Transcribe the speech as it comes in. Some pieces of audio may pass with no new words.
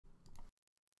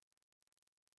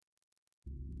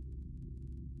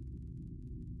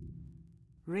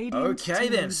Okay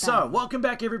then, so welcome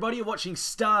back everybody. You're watching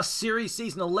Star Series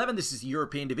Season 11. This is the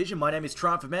European Division. My name is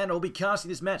Triumph Man. I'll be casting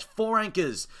this match. 4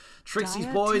 anchors. Trixie's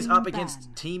boys up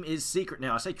against Team is Secret.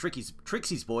 Now, I say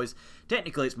Trixie's boys.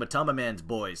 Technically, it's Matumba Man's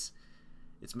boys.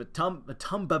 It's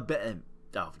Matumba Man.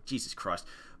 Oh, Jesus Christ.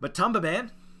 Matumba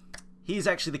Man, he's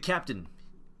actually the captain.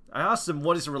 I asked him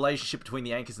what is the relationship between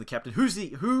the anchors and the captain.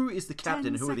 Who is the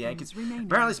captain? Who are the anchors?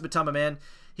 Apparently, it's Matumba Man.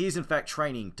 He is in fact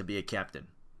training to be a captain.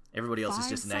 Everybody else is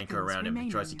just an anchor around him. He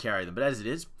tries to carry them. But as it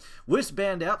is, Wisp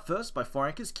banned out first by 4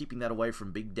 anchors, keeping that away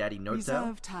from Big Daddy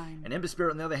No-Tail. And Ember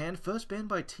Spirit, on the other hand, first banned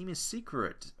by Team is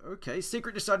Secret. Okay,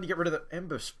 Secret decided to get rid of the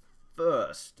Ember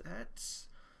first. That's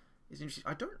interesting.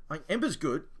 Ember's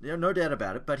good, no doubt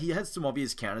about it, but he has some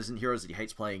obvious counters and heroes that he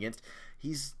hates playing against.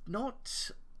 He's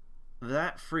not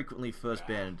that frequently first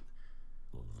banned.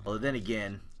 Although then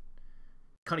again,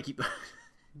 kind of keep...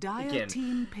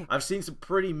 Again, I've seen some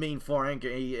pretty mean 4 anchor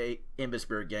Ember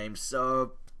Spirit games,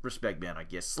 so respect ban, I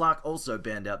guess. Slark also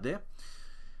banned out there.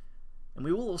 And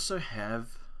we will also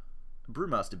have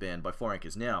Brewmaster banned by 4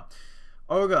 anchors. Now,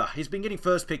 Ogre, he's been getting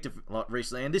first picked a lot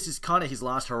recently, and this is kind of his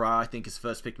last hurrah, I think, as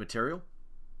first picked material.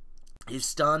 His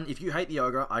stun, if you hate the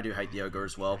Ogre, I do hate the Ogre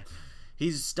as well.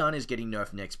 His stun is getting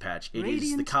nerfed next patch. It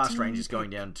is, the cast range is going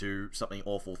down to something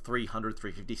awful, 300,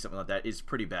 350, something like that. It's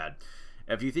pretty bad.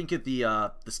 If you think of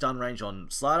the stun range on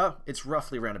Starladder, it's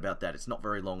roughly around about that. It's not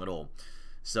very long at all.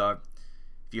 So,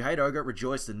 if you hate Ogre,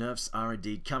 rejoice, the nerfs are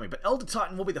indeed coming. But Elder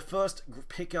Titan will be the first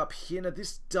pickup here. Now,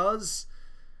 this does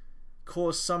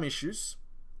cause some issues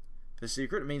for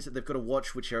Secret. It means that they've got to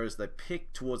watch which areas they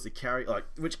pick towards the carry, like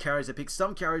which carries they pick.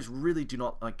 Some carries really do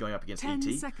not like going up against ET,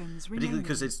 particularly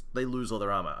because they lose all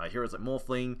their armor. Heroes like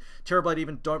Morphling, Terrorblade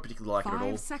even don't particularly like it at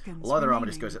all. A lot of their armor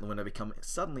just goes out the window, become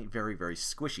suddenly very, very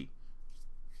squishy.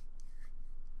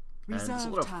 And there's a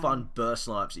lot of fun burst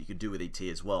lineups that you can do with ET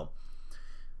as well.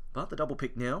 But the double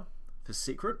pick now for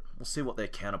Secret. We'll see what their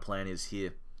counter plan is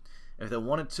here. If they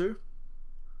wanted to,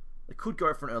 they could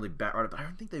go for an early Batrider, but I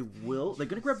don't think they will. They're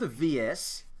going to grab the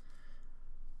VS.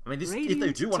 I mean, this, if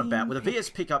they do want to bat, well, the VS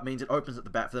pickup means it opens up the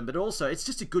bat for them, but also it's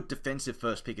just a good defensive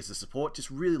first pick as a support.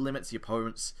 Just really limits the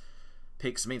opponent's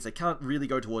picks. It means they can't really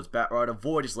go towards Batrider.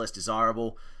 Void is less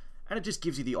desirable, and it just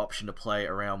gives you the option to play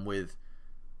around with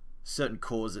certain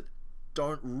cores that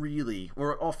don't really,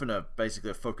 or often are basically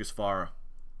a focus fire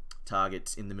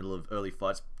targets in the middle of early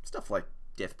fights. Stuff like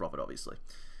Death Prophet, obviously.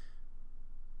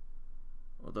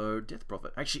 Although Death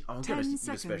Prophet, actually, I'm going to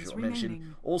give a special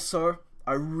mention. Also,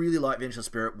 I really like Vengeful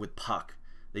Spirit with Puck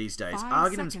these days.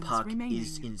 Argonim's Puck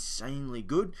is insanely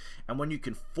good, and when you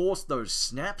can force those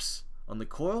snaps on the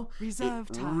coil,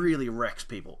 it really wrecks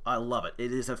people. I love it.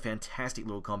 It is a fantastic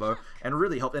little combo, and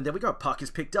really helped. And there we go. Puck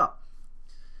is picked up.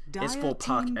 S4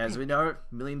 Puck, as we know,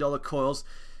 $1 million coils.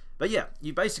 But yeah,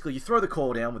 you throw the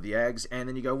coil down with the Ags, and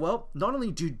then you go, well, not only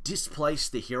do you displace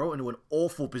the hero into an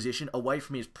awful position away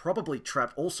from his probably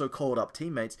trapped, also coiled up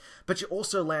teammates, but you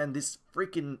also land this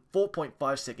freaking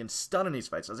 4.5 second stun in his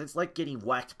face. It's like getting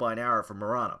whacked by an arrow from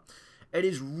Mirana. It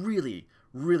is really,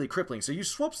 really crippling. So you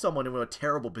swap someone into a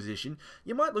terrible position,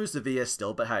 you might lose the VS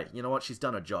still, but hey, you know what? She's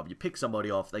done her job. You pick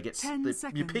somebody off,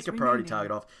 you pick a priority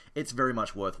target off, it's very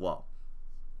much worthwhile.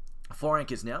 4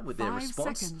 anchors now with their response.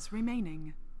 5 seconds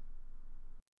remaining.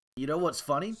 You know what's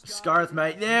funny? Scarith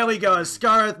Mage. There we go.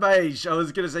 Scarith Mage. I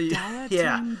was going to say,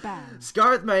 yeah.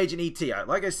 Scarith Mage and ET.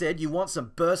 Like I said, you want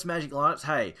some burst magic lineups.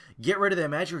 Hey, get rid of their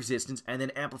magic resistance and then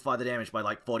amplify the damage by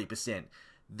like 40%.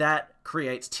 That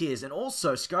creates tears. And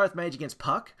also, Scarith Mage against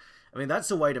Puck. I mean,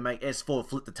 that's a way to make S4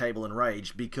 flip the table and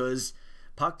rage, because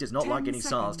Puck does not like getting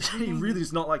silenced. He really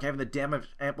does not like having the damage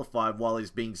amplified while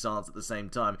he's being silenced at the same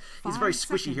time. He's a very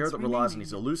squishy hero that relies on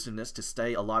his elusiveness to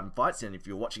stay alive in fights, and if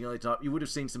you're watching early time, you would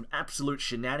have seen some absolute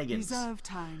shenanigans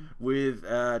with,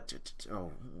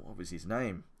 what was his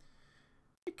name?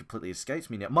 It completely escapes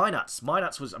me now. Mynuts.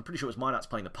 Mynuts was, I'm pretty sure it was Mynuts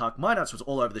playing the Puck. Mynuts was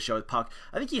all over the show with Puck.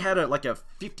 I think he had like a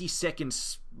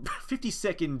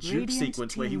 50-second juke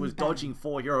sequence where he was dodging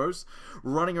 4 heroes,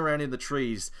 running around in the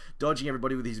trees, dodging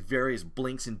everybody with his various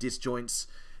blinks and disjoints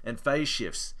and phase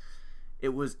shifts.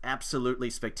 It was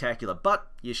absolutely spectacular. But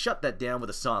you shut that down with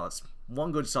a silence.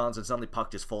 One good silence and suddenly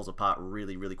Puck just falls apart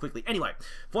really, really quickly. Anyway,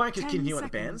 4 anchors continue at the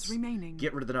bans.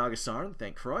 Get rid of the Naga Siren,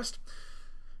 thank Christ.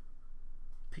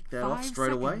 Pick that off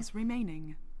straight away.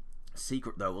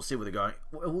 Secret, though, we'll see where they're going.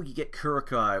 Will you get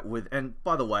Kurokai with... And,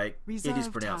 by the way, it is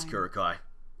pronounced Kurokai.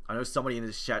 I know somebody in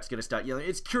this chat's going to start yelling,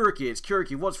 it's Kuriki, it's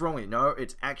Kuriki, what's wrong with it? No,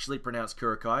 it's actually pronounced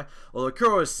Kurokai. Although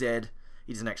Kuro has said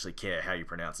he doesn't actually care how you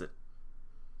pronounce it.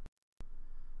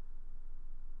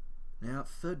 Now,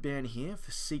 third ban here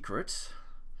for Secret.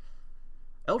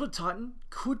 Elder Titan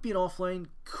could be an offlane,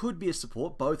 could be a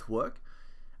support, both work.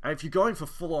 And if you're going for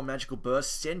full-on magical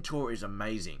burst, Centaur is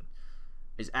amazing.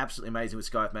 It's absolutely amazing with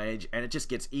Scythe Mage, and it just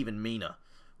gets even meaner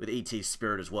with ET's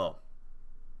Spirit as well.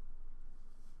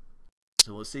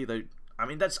 So we'll see though. I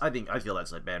mean, I feel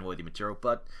that's like ban-worthy material,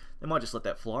 but they might just let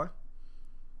that fly.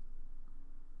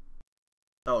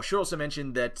 Oh, I should also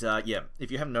mention that, yeah,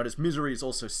 if you haven't noticed, Misery is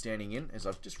also standing in, as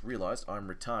I've just realized I'm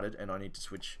retarded and I need to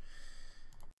switch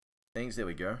things. There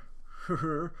we go.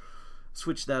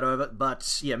 Switch that over.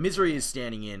 But, yeah, Misery is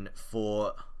standing in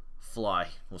for Fly,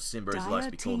 or Simba as he likes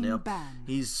to be called now.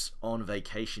 He's on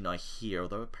vacation, I hear,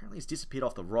 although apparently he's disappeared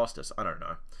off the roster, so I don't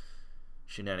know.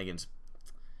 Shenanigans.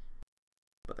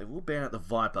 But they will ban out the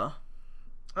Viper.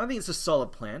 I think it's a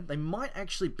solid plan. They might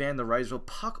actually ban the Razor.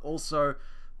 Puck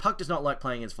does not like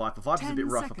playing against Viper. Viper's a bit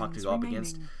rough for Puck to go up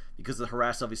against because the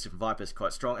harass obviously from Viper is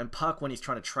quite strong. And Puck, when he's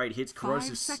trying to trade hits,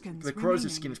 the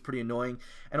corrosive skin is pretty annoying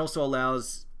and also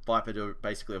allows Viper to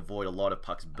basically avoid a lot of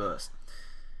Puck's burst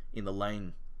in the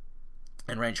lane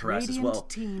and range harass as well.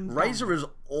 Razor is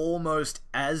almost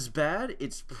as bad.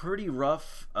 It's pretty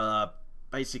rough.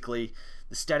 Basically,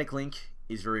 the static link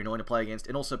is very annoying to play against,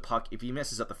 and also Puck, if he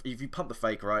messes up if you pump the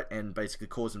fake right and basically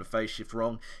cause him to phase shift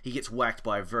wrong, he gets whacked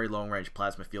by a very long range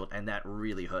plasma field, and that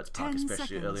really hurts Puck,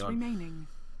 especially early on. Remaining.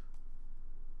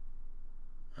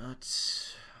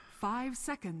 5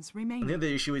 seconds remaining. And the other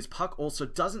issue is Puck also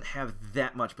doesn't have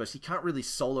that much burst. He can't really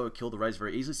solo kill the Razor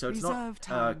very easily, so it's not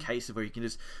a case of where you can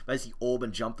just basically orb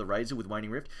and jump the Razor with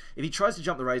Waning Rift. If he tries to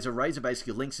jump the Razor, Razor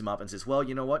basically links him up and says, well,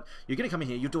 you know what? You're going to come in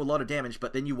here, you'll do a lot of damage,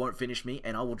 but then you won't finish me,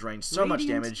 and I will drain so much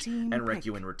damage and wreck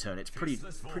you in return. It's pretty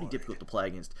difficult to play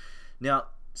against. Now,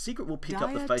 Secret will pick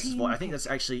up the Faceless Void. I think that's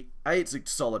actually, it's a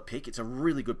solid pick. It's a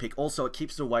really good pick. Also, it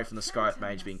keeps it away from the Scythe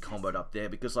Mage being comboed up there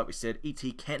because, like we said, ET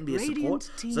can be a support.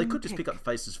 So they could just pick up the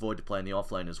Faceless Void to play in the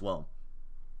offlane as well.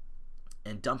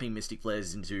 And dumping Mystic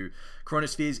Flares into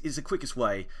Chronospheres is the quickest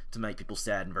way to make people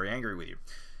sad and very angry with you.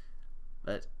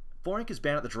 But 4 Anchors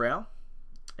ban at the Drow.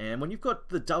 And when you've got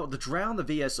the Drow and the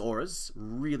VS Auras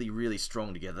really, really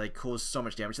strong together, they cause so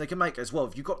much damage. They can make, as well,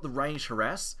 if you've got the range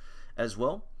harass as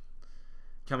well,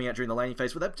 coming out during the laning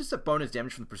phase, with that just a bonus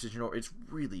damage from the Precision Aura, it's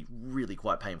really, really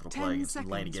quite painful to play against and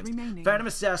lane against. Phantom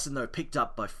Assassin, though, picked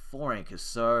up by 4 Anchors,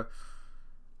 so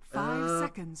 5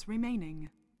 seconds remaining.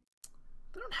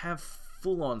 They don't have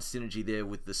full-on synergy there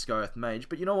with the Scythe Mage,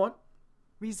 but you know what?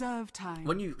 Reserve time.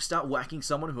 When you start whacking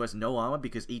someone who has no armor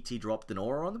because ET dropped an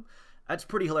aura on them, that's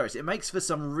pretty hilarious. It makes for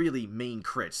some really mean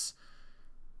crits.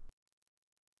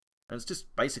 And it's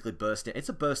just basically burst. It's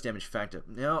a burst damage factor.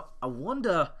 Now, I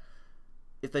wonder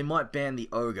if they might ban the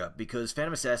Ogre, because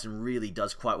Phantom Assassin really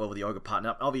does quite well with the Ogre partner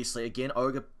up. Obviously, again,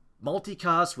 Ogre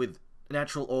multicast with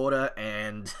Natural Order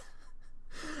and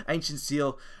Ancient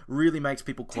Seal really makes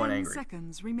people quite angry. 10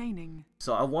 seconds remaining.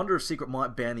 So I wonder if Secret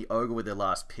might ban the Ogre with their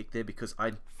last pick there, because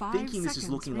I'm thinking this is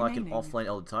looking like an offlane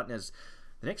Elder Titan. As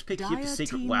the next pick here for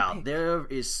Secret, wow, there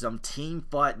is some team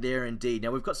fight there indeed. Now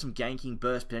we've got some ganking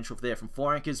burst potential there from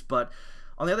 4 Anchors, but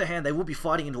on the other hand, they will be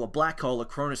fighting into a Black Hole, a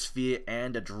Chronosphere,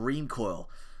 and a Dream Coil.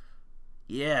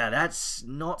 Yeah, that's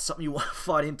not something you want to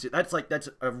fight into. That's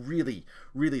a really,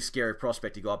 really scary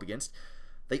prospect to go up against.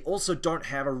 They also don't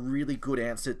have a really good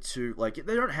answer to,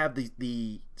 they don't have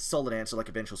the solid answer like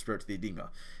a Vengeful Spirit to the Enigma.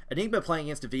 Enigma playing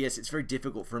against a VS, it's very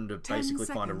difficult for him to basically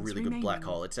find a really good Black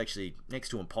Hole. It's actually next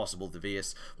to impossible with the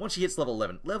VS. Once she hits level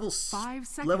 11. Level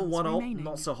 1 ult,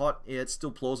 not so hot. Yeah, it's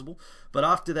still plausible. But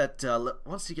after that,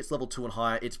 once he gets level 2 and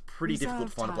higher, it's pretty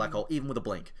difficult to find a Black Hole, even with a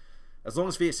blink. As long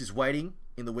as VS is waiting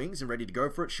in the wings and ready to go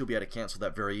for it, she'll be able to cancel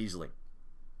that very easily.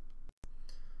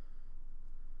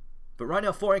 But right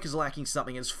now, 4 Anchors are lacking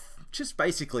something. It's just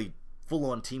basically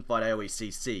full-on teamfight AoE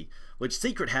CC, which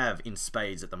Secret have in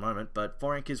spades at the moment. But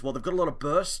 4 Anchors, well, they've got a lot of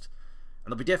burst,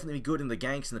 and they'll be definitely good in the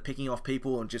ganks and the picking off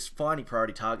people and just finding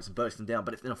priority targets and bursting them down.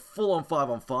 But if in a full-on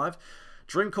 5-on-5,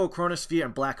 Dreamcore, Chronosphere,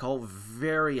 and Black Hole,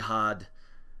 very hard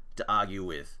to argue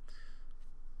with.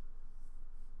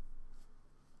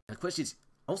 The question is,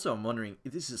 also I'm wondering,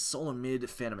 if this is a solo mid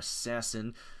Phantom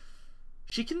Assassin,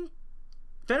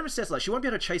 Phantom Assassin, she won't be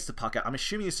able to chase the Puck out. I'm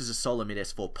assuming this is a solo mid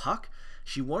S4 Puck.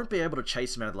 She won't be able to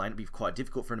chase him out of the lane. It'd be quite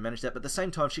difficult for her to manage that, but at the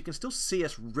same time, she can still see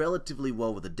us relatively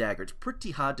well with a dagger. It's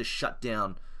pretty hard to shut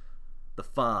down the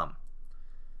farm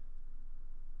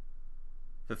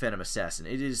for Phantom Assassin.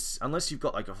 It is, unless you've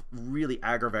got a really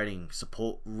aggravating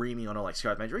support reaming on her like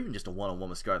Scythe Mage, or even just a one-on-one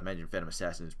with Scythe Mage and Phantom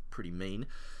Assassin is pretty mean.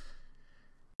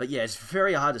 But yeah, it's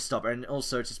very hard to stop her, and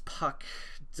also it's just Puck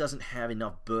doesn't have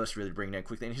enough burst really to bring down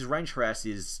quickly, and his range harass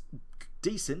is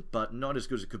decent, but not as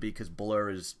good as it could be because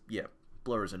Blur is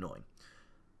annoying.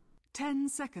 10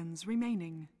 seconds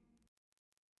remaining.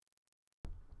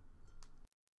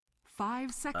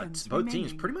 5 seconds both remaining.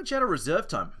 teams pretty much out of reserve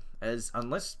time. As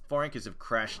unless 4 anchors have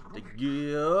crashed.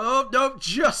 Oh, no,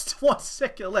 just 1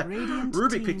 second left. Radiant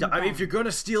Rubik picked up. I mean, if you're going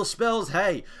to steal spells,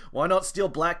 hey, why not steal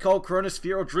Black Hole,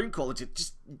 Chronosphere, or Dream Call? It's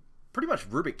just pretty much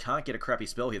Rubik can't get a crappy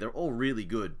spell here. They're all really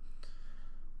good.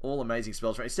 All amazing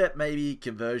spells, right? Except maybe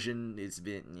Conversion is a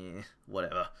bit, yeah,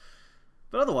 whatever.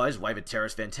 But otherwise, Wave of Terror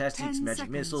is fantastic. Magic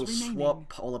Missile, Swap,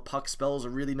 Polar Puck spells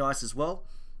are really nice as well.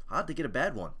 Hard to get a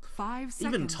bad one. 5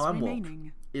 seconds Even Time Warp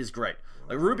is great.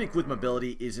 Like, Rubik with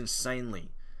mobility is insanely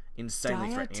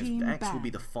threatening. Axe will be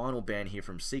the final ban here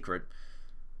from Secret.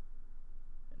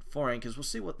 And 4 anchors, we'll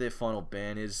see what their final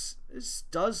ban is. This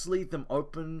does leave them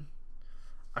open.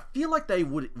 I feel like they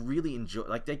would really enjoy,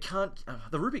 like they can't,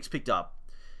 the Rubik's picked up.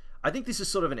 I think this is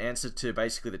sort of an answer to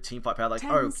basically the team fight power. Like,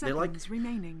 oh, they're like,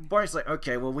 Boris like,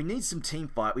 okay, well, we need some team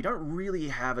fight. We don't really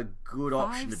have a good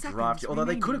option to draft. Although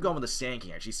they could have gone with the Sand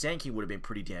King, actually. Sand King would have been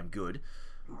pretty damn good.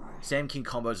 Sand King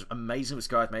combos amazing with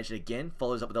Scarlet Mage, and again,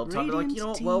 follows up with Elder Titan. They're like, you know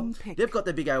what, well, they've got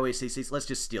their big AoE CCs, let's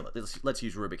just steal it. Let's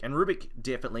use Rubik. And Rubik,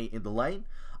 definitely in the lane,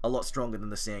 a lot stronger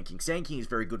than the Sand King. Sand King is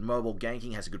very good mobile,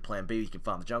 ganking, has a good plan B, he can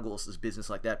farm the jungle, also does business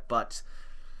like that, but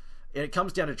it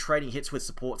comes down to trading hits with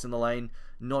supports in the lane,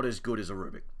 not as good as a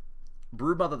Rubik.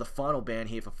 Broodmother, the final ban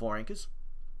here for 4 anchors.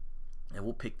 And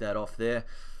we'll pick that off there.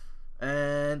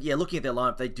 And yeah, looking at their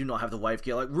lineup, they do not have the wave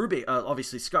gear. Like Rubik,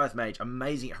 obviously, Skyth Mage,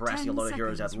 amazing at harassing a lot of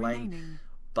heroes out of the lane.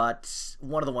 But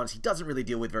one of the ones he doesn't really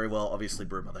deal with very well, obviously,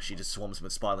 Broodmother. She just swarms him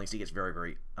with Spirelings. He gets very,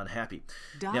 very unhappy.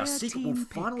 Now, Secret will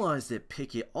finalize their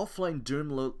pick here. Offlane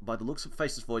Doom, by the looks of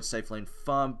Faceless Void, safe lane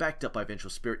Farm, backed up by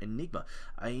Vengeful Spirit, Enigma.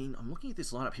 I mean, I'm looking at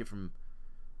this lineup here from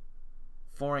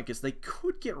 4 anchors. They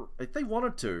could get, if they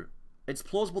wanted to, it's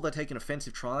plausible they take an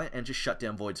offensive try and just shut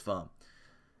down Void's farm.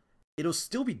 It'll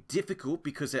still be difficult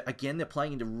because, again, they're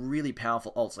playing into really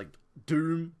powerful ults like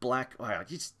Doom, Black... Wow,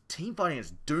 just team fighting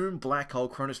against Doom, Black Hole,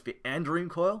 Chronosphere, and Dream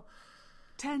Coil.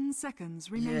 10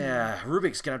 seconds remaining. Yeah,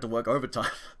 Rubik's going to have to work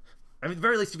overtime. I mean, at the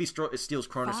very least, if he steals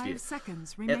Chronosphere. 5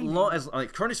 seconds remaining.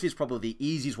 Chronosphere is probably the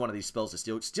easiest one of these spells to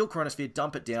steal. Steal Chronosphere,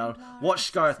 dump it down,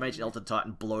 watch Skyeth Mage and Elder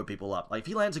Titan blow people up. Like, if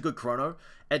he lands a good Chrono,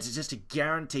 it's just a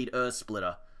guaranteed Earth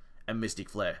Splitter and Mystic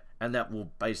Flare. And that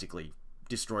will basically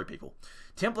destroy people.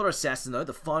 Templar Assassin, though,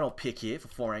 the final pick here for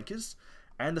 4 anchors.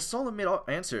 And the solid mid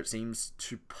answer, it seems,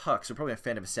 to Puck. So probably a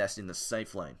Phantom Assassin in the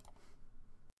safe lane.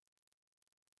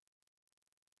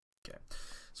 Okay,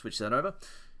 switch that over.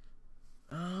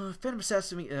 Phantom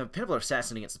Assassin, Templar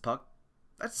Assassin against the Puck.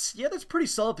 That's pretty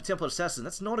solid for Templar Assassin.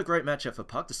 That's not a great matchup for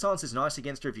Puck. The silence is nice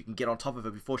against her if you can get on top of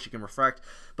her before she can refract.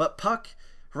 But Puck,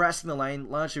 harassing the lane,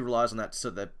 largely relies on that,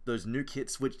 so that those nuke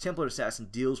hits, which Templar Assassin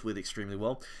deals with extremely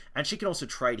well. And she can also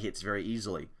trade hits very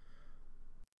easily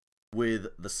with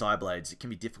the Psyblades. It can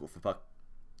be difficult for Puck.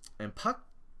 And Puck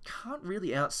can't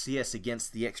really out CS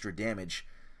against the extra damage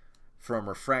from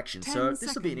refraction. So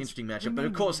this will be an interesting matchup. Remaining. But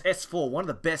of course, S4, one of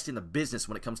the best in the business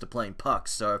when it comes to playing Puck.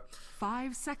 So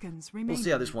 5 seconds remaining. We'll see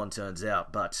how this one turns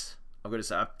out. But I've got to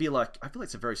say, I feel like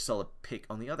it's a very solid pick.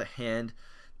 On the other hand,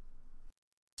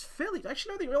 it's fairly,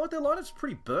 actually, no, you know what, their lineup's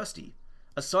pretty bursty.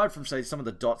 Aside from, say, some of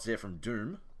the dots there from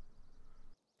Doom.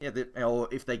 Yeah, or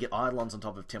if they get Eidolons on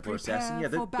top of Templar Assassin. Yeah,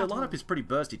 their lineup is pretty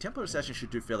bursty. Templar Assassin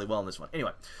should do fairly well in this one.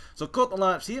 Anyway, so caught the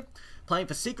lineups here. Playing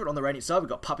for Secret on the Radiant side, we've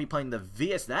got Puppy playing the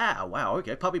VS. Ah, wow,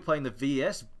 okay. Puppy playing the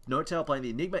VS. No-Tail playing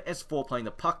the Enigma. S4 playing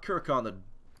the Puck. Kurika on the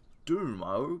Doom.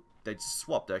 Oh, they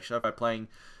swapped, actually, by playing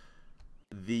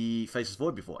the Faceless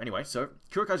Void before. Anyway, so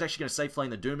Kuriko's actually going to safe lane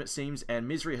the Doom, it seems, and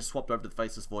Misery has swapped over to the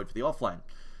Faceless Void for the offlane.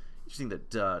 Interesting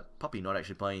that Puppy not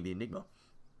actually playing the Enigma.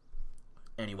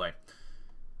 Anyway,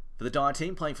 for the Dire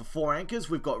team, playing for 4 anchors,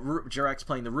 we've got Jirax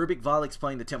playing the Rubik, Vilex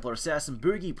playing the Templar Assassin,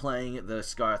 Boogie playing the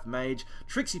Skyeth Mage,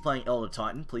 Trixie playing Elder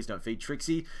Titan, please don't feed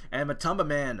Trixie, and Matumba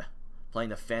Man playing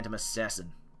the Phantom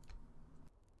Assassin.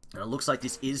 And it looks like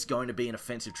this is going to be an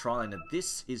offensive trial, and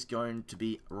this is going to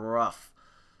be rough.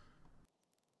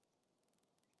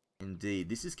 Indeed,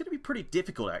 this is going to be pretty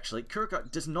difficult, actually. Kurika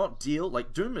does not deal,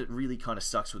 like, Doom really kind of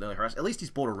sucks with early harass. At least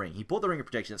he's bought a ring. He bought the Ring of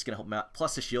Protection, that's going to help him out,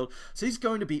 plus a shield. So he's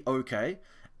going to be okay.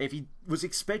 If he was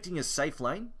expecting a safe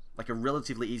lane, like a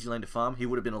relatively easy lane to farm, he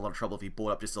would have been in a lot of trouble if he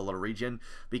bought up just a lot of regen,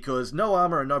 because no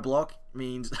armor and no block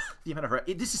means the amount of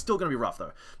this is still going to be rough,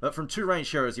 though. But from 2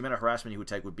 ranged heroes, the amount of harassment he would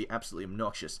take would be absolutely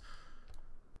obnoxious.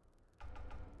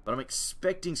 But I'm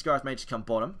expecting Skyeth Mage to come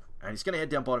bottom, and he's going to head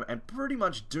down bottom, and pretty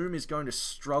much Doom is going to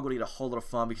struggle to get a whole lot of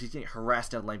farm because he's getting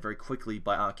harassed down lane very quickly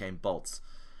by Arcane Bolts.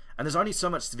 And there's only so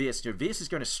much VS to do. VS is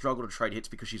going to struggle to trade hits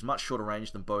because she's much shorter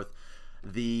range than both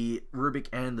the Rubik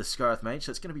and the Skyeth Mage, so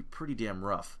it's going to be pretty damn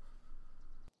rough.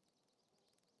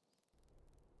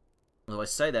 Although I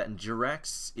say that, and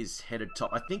Jirax is headed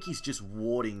top. I think he's just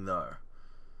warding, though.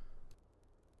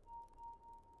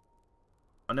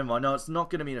 Oh, never mind. No, it's not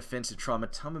going to be an offensive try.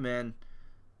 Matama Man...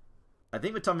 I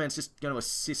think Matama Man's just going to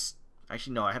assist...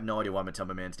 Actually, no, I have no idea why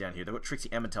Matama Man's down here. They've got Trixie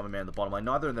and Matama Man on the bottom lane.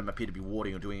 Neither of them appear to be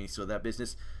warding or doing any sort of that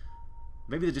business.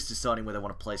 Maybe they're just deciding where they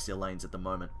want to place their lanes at the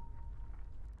moment.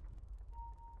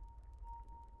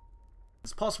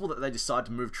 It's possible that they decide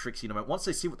to move Trixie in a moment once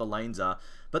they see what the lanes are.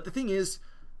 But the thing is,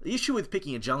 the issue with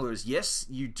picking a jungler is, yes,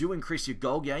 you do increase your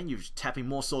gold gain. You're tapping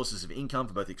more sources of income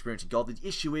for both experience and gold. The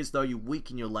issue is, though, you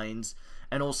weaken your lanes.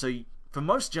 And also, for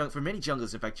many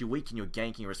junglers, in fact, you weaken your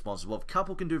ganking response as well.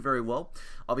 Couple can do very well.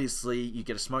 Obviously, you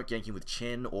get a smoke ganking with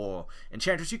Chen or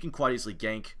Enchantress. You can quite easily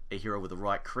gank a hero with the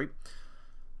right creep.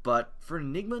 But for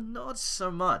Enigma, not so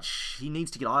much. He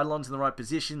needs to get Eidolons in the right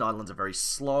position. Eidolons are very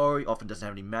slow. He often doesn't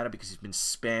have any mana because he's been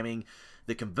spamming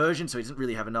the conversion, so he doesn't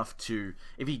really have enough to...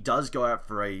 If he does go out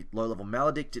for a low-level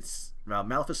Maledict,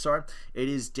 Malefice, sorry, it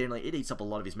eats up a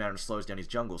lot of his mana and slows down his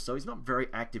jungle. So he's not very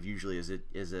active usually as a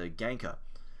ganker.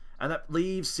 And that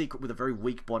leaves Secret with a very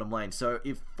weak bottom lane. So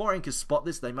if 4 Anchors spot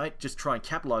this, they might just try and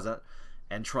capitalize on it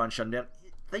and try and shut him down.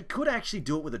 They could actually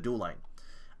do it with a dual lane.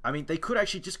 I mean, they could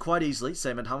actually just quite easily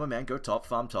say, Matama Man, go top,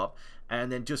 farm top,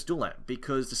 and then just dual lane.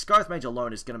 Because the Scarlet Mage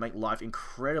alone is going to make life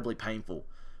incredibly painful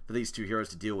for these two heroes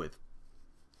to deal with.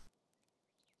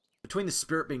 Between the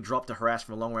Spirit being dropped to harass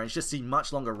from a long range, just the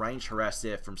much longer range harass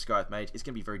there from Scarlet Mage is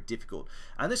going to be very difficult.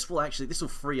 And this will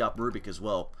free up Rubik as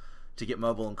well to get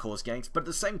mobile and cause ganks. But at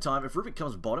the same time, if Rubik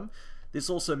comes bottom,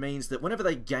 this also means that whenever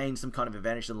they gain some kind of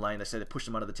advantage in the lane, they say they push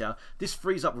them under the tower, this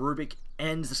frees up Rubik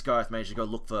and the Scarlet Mage to go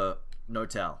look for no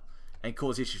tower and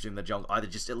cause issues in the jungle. Either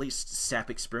just at least sap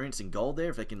experience and gold there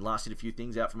if they can last hit a few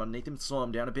things out from underneath him, slow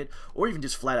him down a bit, or even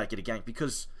just flat out get a gank,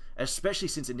 because especially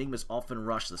since Enigmas often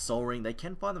rush the Soul Ring, they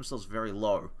can find themselves very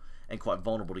low and quite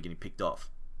vulnerable to getting picked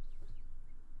off.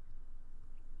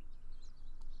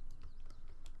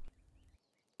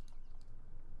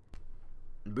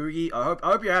 Boogie, I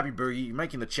hope you're happy, Boogie. You're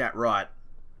making the chat right.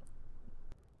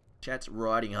 Chat's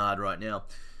riding hard right now.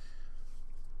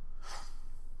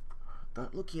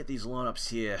 But looking at these lineups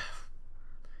here,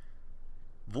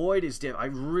 Void is I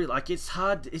really like. It's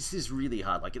hard. This is really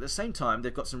hard. Like at the same time,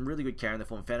 they've got some really good carry in the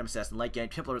form of Phantom Assassin late game.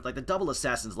 Templar, like the double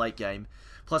assassins late game,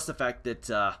 plus the fact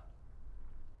that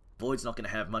Void's not going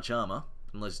to have much armor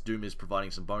unless Doom is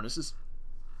providing some bonuses.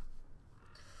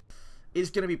 It's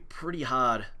going to be pretty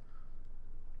hard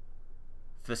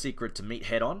for Secret to meet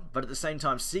head on. But at the same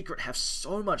time, Secret have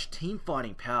so much team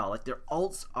fighting power. Like their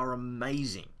ults are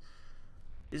amazing.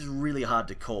 It's really hard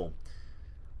to call.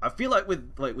 I feel like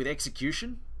with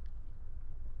execution,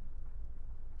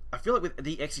 I feel like with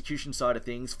the execution side of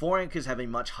things, 4 Anchors have a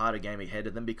much harder game ahead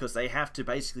of them because they have to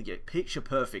basically get picture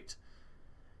perfect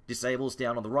disables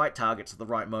down on the right targets at the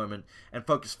right moment and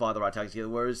focus fire the right targets together.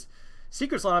 Whereas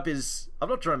Secret's lineup is, I'm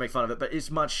not trying to make fun of it, but it's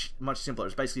much simpler.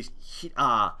 It's basically hit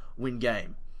R, win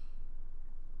game.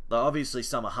 Though obviously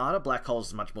some are harder. Black Holes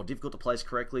is much more difficult to place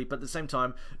correctly, but at the same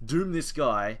time, Doom this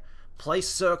guy. Place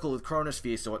Circle with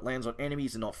Chronosphere so it lands on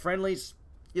enemies and not friendlies.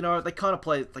 You know, they kind of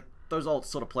play, like, those ults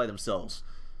sort of play themselves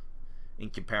in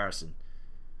comparison.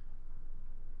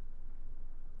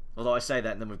 Although I say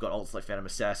that and then we've got ults like Phantom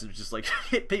Assassin, which just like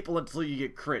hit people until you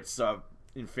get crits, so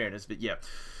in fairness, but yeah.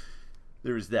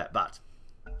 There is that, but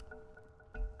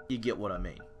you get what I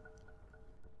mean.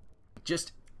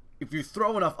 Just, if you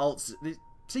throw enough ults, the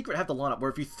Secret have the lineup where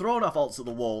if you throw enough ults at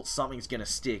the wall, something's going to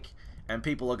stick and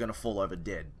people are going to fall over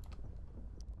dead.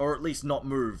 Or at least not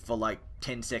move for like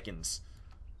 10 seconds.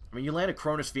 I mean, you land a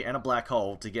Chronosphere and a Black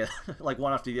Hole together, like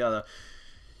one after the other.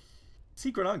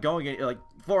 Secret aren't going, like,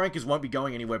 4 Anchors won't be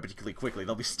going anywhere particularly quickly.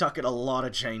 They'll be stuck at a lot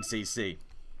of chain CC.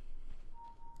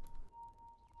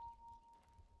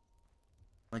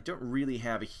 I don't really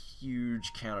have a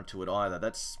huge counter to it either.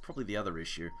 That's probably the other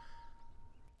issue.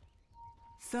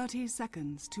 30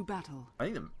 seconds to battle. I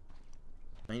think the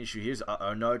main issue here is,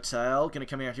 no tail. Gonna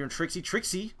come out here and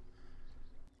Trixie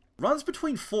runs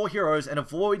between 4 heroes and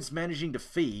avoids managing to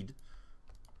feed.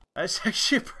 That's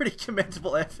actually a pretty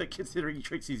commendable effort considering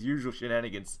Trixie's usual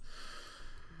shenanigans.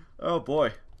 Oh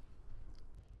boy.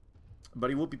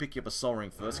 But he will be picking up a Soul Ring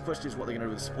first. The question is what they're going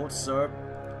to do with the support. So,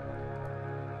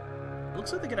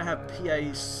 looks like they're going to have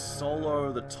PA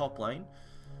solo the top lane.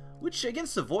 Which,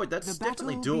 against the Void, that's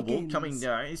definitely doable. Begins. Coming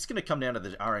down, it's going to come down to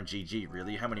the RNGG,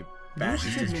 really. How many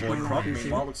bashes does Void prop?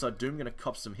 Meanwhile, looks like Doom going to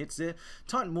cop some hits there.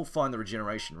 Titan will find the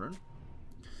regeneration rune.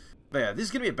 But yeah, this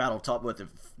is going to be a battle top worth of,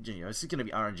 you know, this is going to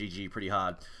be RNGG pretty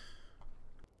hard.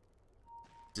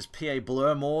 Does PA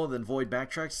blur more than Void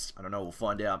backtracks? I don't know, we'll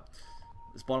find out.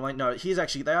 This bottom lane, no, they are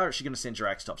actually going to send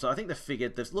Jirax top. So I think they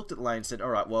figured, they've looked at the lane and said,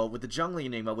 alright, well, with the jungling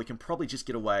Enigma, we can probably just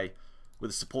get away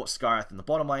with a support Skywrath in the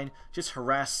bottom lane, just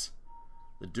harass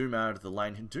the Doom out of the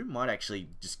lane. And Doom might actually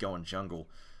just go on jungle.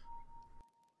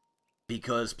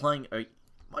 Because playing,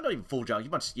 might not even full jungle,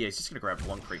 he's just going to grab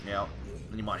one creep now.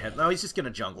 And you might have, no, he's just going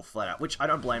to jungle flat out, which I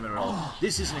don't blame him at all.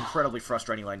 This is an incredibly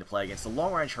frustrating lane to play against. The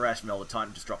long range harassment all the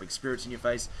time, just dropping spirits in your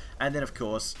face. And then, of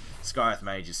course, Skywrath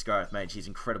Mage is Skywrath Mage. He's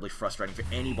incredibly frustrating for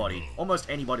anybody, almost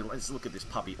anybody. Let's look at this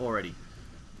puppy already.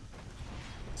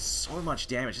 So much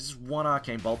damage. This is one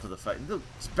arcane bolt to the face.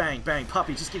 Bang, bang,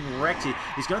 puppy just getting wrecked here.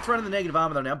 He's going to throw in the negative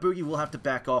armor though. Now Boogie will have to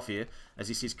back off here as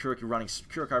he sees Kurokai running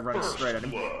straight at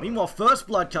him. Meanwhile, First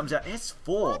Blood comes out.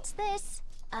 S4. What's this?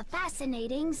 A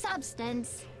fascinating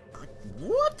substance.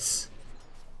 What?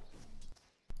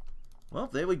 Well,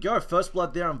 there we go. First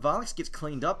Blood there, and Varlix gets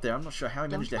cleaned up there. I'm not sure how he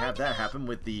managed to have that happen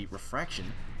with the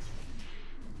refraction.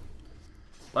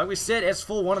 Like we said,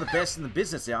 S4, one of the best in the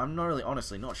business there. I'm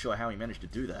honestly not sure how he managed to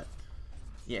do that.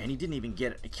 Yeah, and he didn't even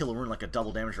get a kill or rune like a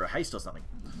double damage or a haste or something.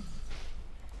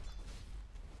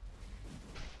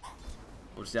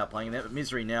 We'll just out playing that, but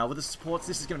Misery now with the supports.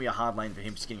 This is going to be a hard lane for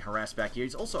him, just getting harassed back here.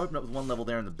 He's also opened up with one level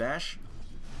there in the bash.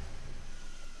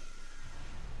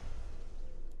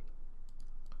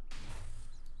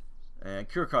 And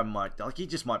Kurokai might, like, he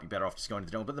just might be better off just going to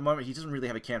the jungle. But at the moment, he doesn't really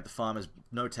have a camp to farm as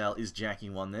No Tail is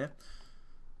jacking one there.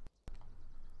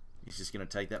 He's just going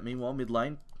to take that. Meanwhile, mid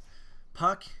lane,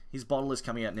 Puck, his bottle is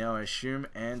coming out now, I assume.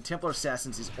 And Templar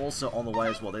Assassins is also on the way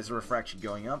as well. There's a refraction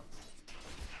going up.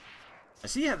 I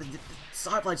see how the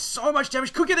Sideblade, so much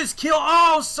damage. Could get this kill.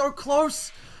 Oh, so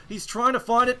close. He's trying to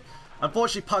find it.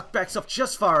 Unfortunately, Puck backs off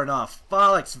just far enough.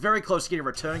 Varlix very close to getting a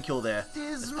return kill there.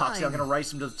 As Puck's now going to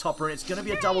race him to the top rune. It's going to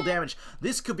be a double damage.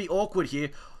 This could be awkward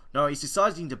here. No, he's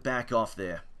deciding to back off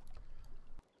there.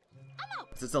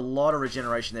 There's a lot of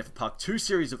regeneration there for Puck. 2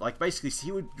 series of, like, basically,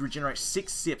 he would regenerate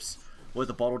 6 sips worth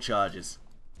of bottle charges.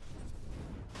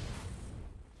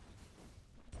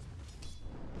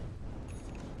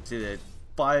 See there,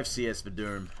 5 CS for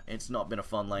Doom. It's not been a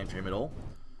fun lane for him at all.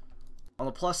 On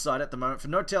the plus side at the moment, for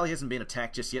No Tail, he hasn't been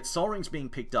attacked just yet. Soul Ring's being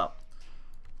picked up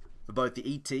for both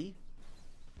the ET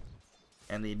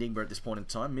and the Enigma at this point in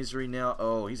time. Misery now,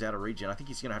 oh, he's out of regen. I think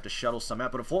he's going to have to shuttle some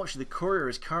out, but unfortunately the Courier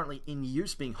is currently in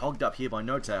use, being hogged up here by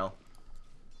No Tail.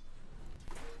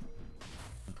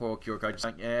 And poor Kurokai just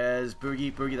like, as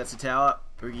Boogie, that's the tower.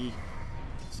 Boogie,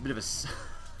 it's a bit of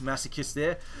a masochist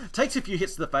there. Takes a few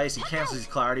hits to the face and cancels his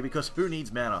clarity because who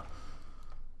needs mana?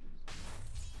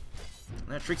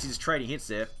 Now Trixie's just trading hits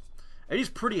there. It is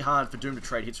pretty hard for Doom to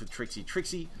trade hits with Trixie.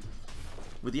 Trixie,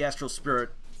 with the Astral Spirit,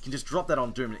 can just drop that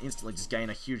on Doom and instantly just gain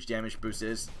a huge damage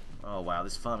boost. Oh wow,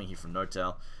 this farming here from No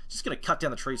Tail. Just going to cut down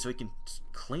the tree so he can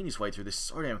clean his way through this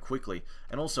so damn quickly.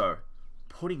 And also,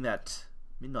 putting that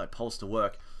Midnight Pulse to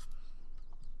work.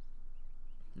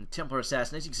 And Templar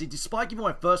Assassin, as you can see, despite giving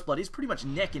away First Blood, he's pretty much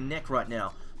neck and neck right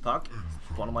now. Puck,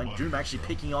 bottom lane, Doom actually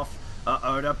picking off.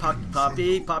 Uh-oh, no,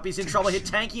 Puppy's in trouble here,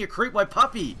 tanking a creep by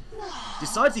Puppy.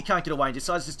 Decides he can't get away and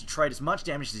decides just to trade as much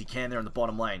damage as he can there in the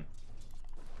bottom lane.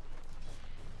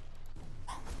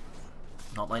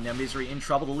 Top lane now, Misery in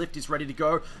trouble. The lift is ready to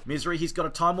go. Misery, he's got a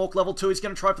Time Walk level 2. He's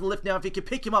going to try for the lift now. If he can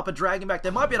pick him up and drag him back, they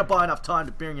might be able to buy enough time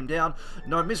to bring him down.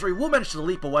 No, Misery will manage to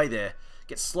leap away there.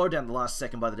 Gets slowed down the last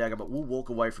second by the dagger, but will walk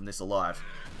away from this alive.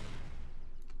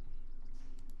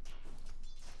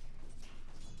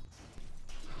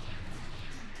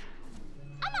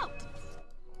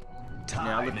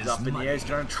 Now lifted up in the air, he's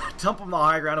going to try to dump on the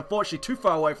high ground. Unfortunately, too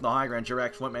far away from the high ground.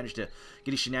 Jirax won't manage to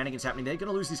get his shenanigans happening there.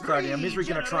 Going to lose his clarity now. Misery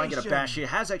going to try and get a bash here.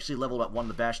 Has actually leveled up 1 in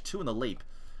the bash, 2 in the leap.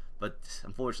 But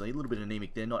unfortunately, a little bit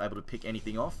anemic there. Not able to pick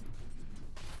anything off.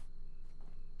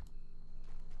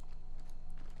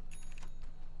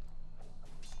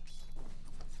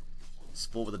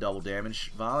 Sport with a double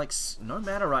damage. Varlix, no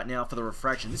mana right now for the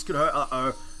refraction. This could hurt.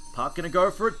 Uh-oh. Park going to go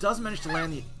for it. Doesn't manage to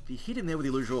land the... If he hit him there with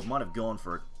the Illusion Orb, might have gone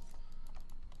for it.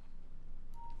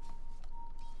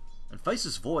 And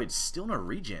faces Void, still no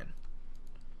regen.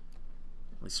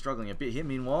 He's struggling a bit here.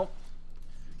 Meanwhile,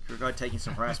 Kurokai taking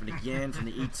some harassment again from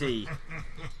the ET.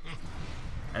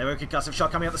 And a concussive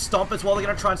shot coming out the stomp as well. They're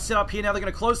going to try and set up here. Now they're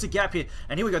going to close the gap here.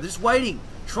 And here we go. They're just waiting.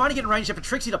 Trying to get in range here for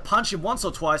Trixie to punch him once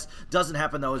or twice. Doesn't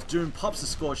happen though as Doom pops the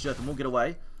Scorched Earth and will get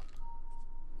away.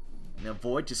 Now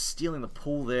Void just stealing the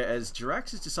pool there as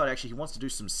Jirax has decided actually he wants to do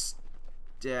some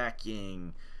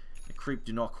stacking. The creep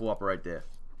do not cooperate there.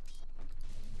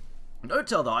 No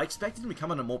Tail though, I expected him to come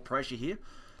under more pressure here.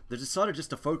 They've decided just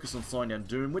to focus on slowing down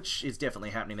Doom, which is definitely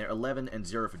happening there. 11 and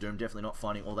 0 for Doom, definitely not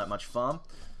finding all that much farm.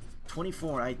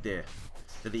 24 and 8 there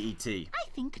for the ET. I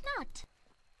think not.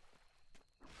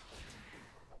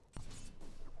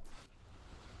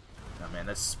 man,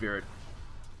 that's Spirit.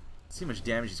 See how much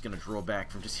damage he's going to draw back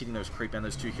from just hitting those creep and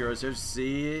those two heroes.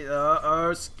 See,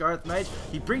 Scarlet Mage.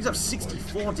 He brings up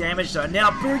 64 damage though. Now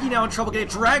Boogie now in trouble, getting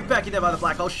dragged back in there by the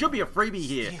black hole. Should be a freebie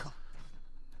here.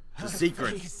 The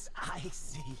secret.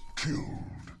 Killed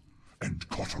and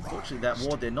cauterized. Unfortunately, that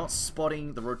ward, they're not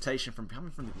spotting the rotation from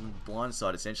coming from the blind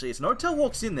side, essentially. It's No-Tail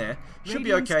walks in there. Should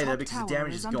be okay there because the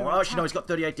damage is gone. Oh, actually, no, he's got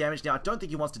 38 damage now. I don't think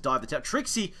he wants to dive the tower.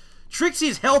 Trixie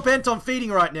is hell-bent on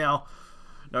feeding right now.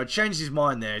 No, changes his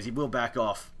mind there as he will back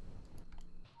off.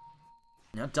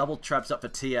 Now double traps up for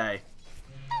TA.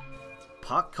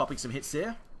 Puck copying some hits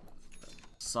there.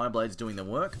 Sideblade's doing the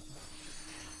work.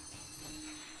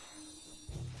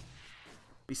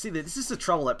 You see that this is the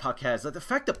trouble that Puck has. Like, the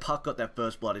fact that Puck got that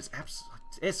first blood is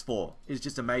S4 is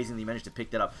just amazing that he managed to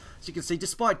pick that up. As you can see,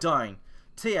 despite dying,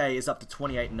 TA is up to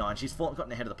 28-9. She's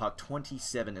gotten ahead of the Puck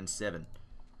 27-7.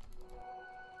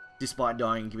 Despite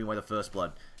dying and giving away the first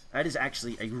blood. That is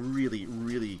actually a really,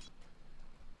 really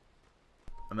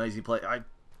amazing play. I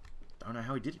don't know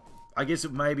how he did it. I guess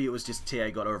maybe it was just TA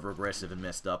got over aggressive and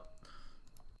messed up.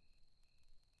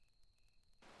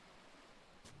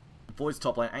 Void's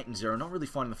top lane 8-0, not really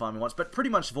finding the farming once, but pretty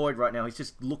much Void right now. He's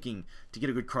just looking to get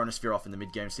a good Chronosphere off in the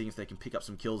mid game, seeing if they can pick up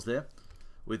some kills there.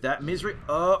 With that, Misery,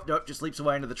 oh nope, just leaps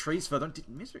away into the trees further.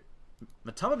 Misery,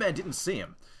 Matama Man didn't see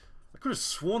him. I could have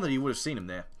sworn that he would have seen him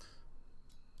there.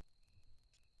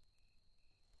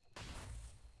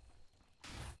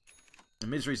 And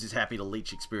Misery's is happy to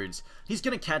leech experience. He's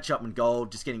going to catch up in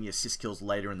gold, just getting the assist kills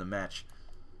later in the match.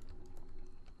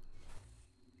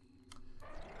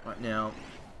 Right now,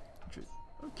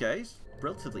 okay, it's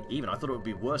relatively even. I thought it would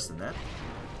be worse than that.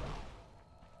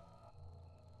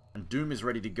 And Doom is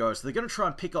ready to go. So they're going to try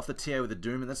and pick off the TA with the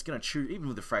Doom, and that's going to chew, even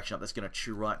with the Fraction up, that's going to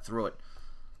chew right through it.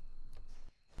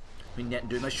 Between Net and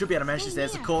Doom, they should be able to manage this.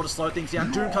 There's the call to slow things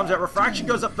down. Doom comes out, Refraction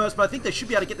goes up first, but I think they should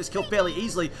be able to get this kill fairly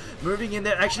easily. Moving in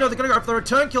there. Actually, no, they're going to go for the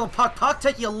return kill on Puck. Puck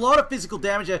taking a lot of physical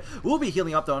damage there. Will be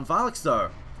healing up though on Varlix though.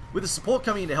 With the support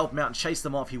coming in to help him out and chase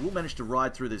them off, he will manage to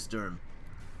ride through this Doom.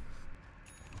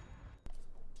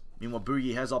 Meanwhile,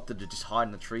 Boogie has opted to just hide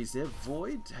in the trees there.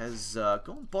 Void has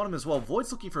gone bottom as well.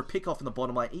 Void's looking for a pick off in the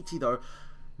bottom lane. ET though,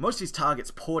 most of his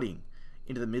targets porting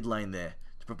into the mid lane there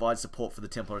to provide support for the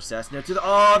Templar Assassin. Now to the,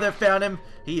 oh, they've found him.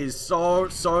 He is so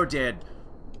dead.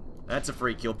 That's a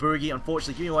free kill. Boogie,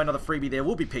 unfortunately, giving away another freebie there,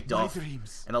 will be picked off. And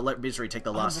they'll let Misery take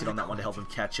the last hit on that one to help him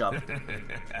catch up.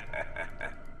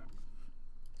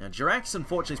 Now, Jirax,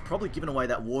 unfortunately, is probably given away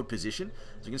that ward position.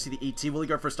 So you can see the ET. Will he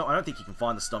go for a stomp? I don't think he can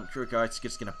find the stomp. Kuriko's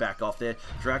just going to back off there.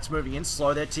 Jirax moving in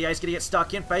slow there. TA's going to get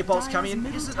stuck in. Fatebolt's coming in.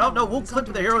 Oh, no, we'll clip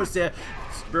with the heroes there.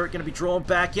 Spirit going to be drawn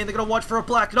back in. They're going to watch for a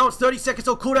black. No, it's 30 seconds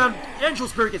till cooldown. Angel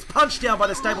Spirit gets punched down by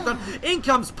the stable gun. In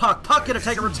comes Puck. Puck going to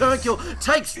take a return kill.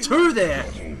 Takes two there.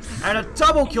 And a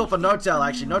double kill for No-Tail,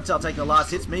 actually. No-Tail taking the last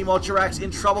hits. Meanwhile, Jirax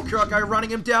in trouble. Kuriko running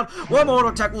him down. One more auto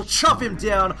attack will chop him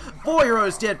down. 4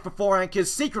 heroes dead for 4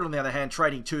 anchors. Secret, on the other hand,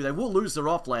 trading 2. They will lose their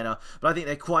offlaner, but I think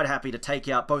they're quite happy to take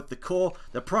out both the core,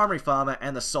 the primary farmer,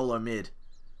 and the solo mid.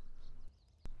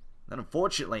 And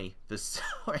unfortunately,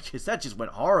 that just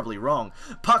went horribly wrong.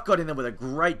 Puck got in there with a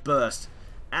great burst.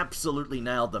 Absolutely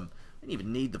nailed them. Didn't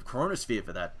even need the Chronosphere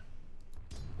for that.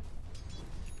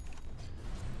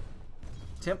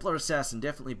 Templar Assassin,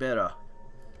 definitely better.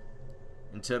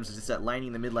 In terms of just that laning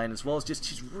in the mid lane as well. It's just,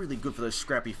 she's really good for those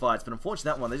scrappy fights. But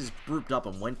unfortunately, that one, they just grouped up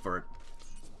and went for it.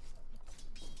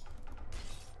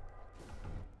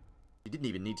 You didn't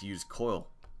even need to use coil.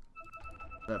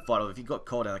 That fight, if you got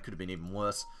coil down, that could have been even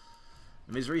worse.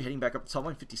 Misery heading back up the top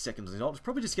lane, 50 seconds. His ult is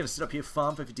probably just going to sit up here,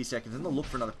 farm for 50 seconds, and they'll look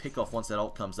for another pick off once that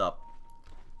ult comes up.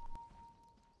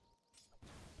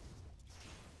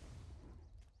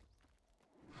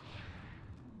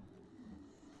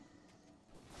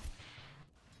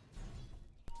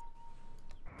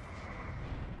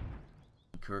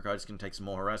 Kuriko just going to take some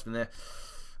more harassment there.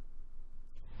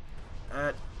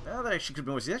 Now that actually could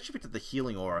be worse. He's actually picked up the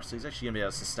healing aura, so he's actually going to be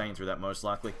able to sustain through that most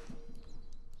likely.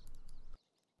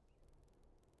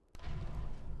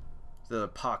 The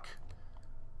Puck.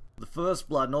 The first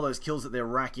blood and all those kills that they're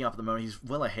racking up at the moment, he's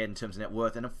well ahead in terms of net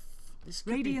worth, and this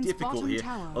could be difficult here.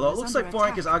 Although it looks like 4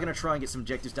 anchors are going to try and get some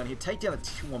objectives done here. Take down the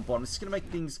tier 1 bottom. This is going to make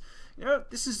things,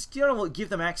 this is going to give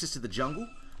them access to the jungle.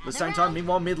 At the same time,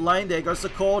 meanwhile, mid lane, there goes the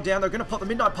core down. They're going to pop the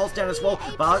Midnight Pulse down as well.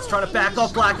 Varlix trying to back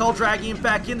off Black Hole, dragging him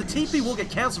back in. The TP will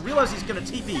get cancelled. Realize he's going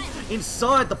to TP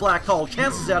inside the Black Hole.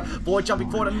 Cancels out. Void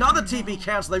jumping forward. Another TP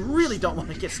cancel. They really don't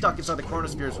want to get stuck inside the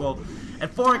Chronosphere as well.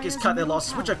 And 4 anchors cut their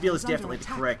losses, which I feel is definitely the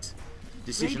correct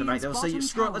decision to make. They'll say,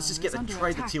 screw it, let's just get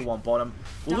trade the tier 1 bottom.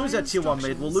 We'll lose our tier 1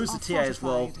 mid, we'll lose the TA as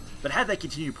well. But had they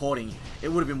continued porting, it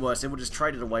would have been worse. They would have just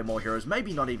traded away more heroes.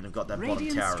 Maybe not even have got that bottom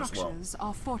tower as well.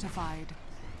 Are fortified.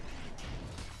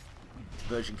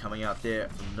 Version coming out there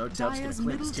from No Doubt's going to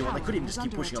clear this tier 1. They could even just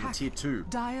keep pushing on the tier 2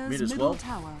 mid as well.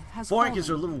 4 anchors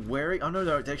are a little wary. Oh no,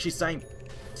 they're actually saying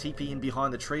TP in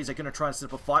behind the trees. They're going to try and set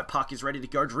up a fight. Puck is ready to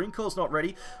go. Dreamcore's not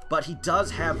ready, but he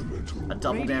does have a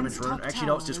double damage rune. Actually,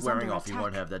 no, it's just wearing off. He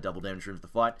won't have that double damage rune for the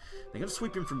fight. They're going to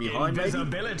sweep him from behind,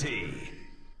 maybe.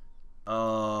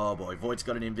 Oh boy, Void's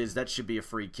got an invis. That should be a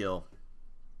free kill.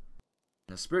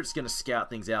 The Spirit's going to scout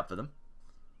things out for them.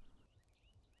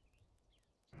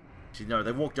 Actually, no,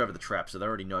 they walked over the trap, so they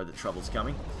already know that trouble's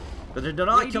coming. But the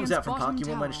deny comes out from Puck. He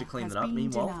will manage to clean that up.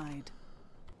 Meanwhile,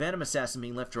 Phantom Assassin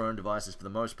being left to her own devices for the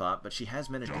most part, but she has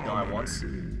managed to die once.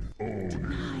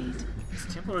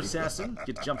 Templar Assassin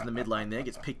gets jumped in the mid lane there,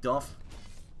 gets picked off.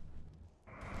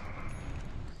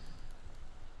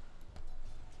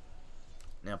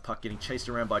 Now Puck getting chased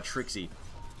around by Trixie.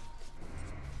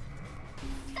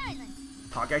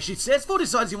 Puck actually says for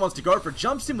decides he wants to go for it,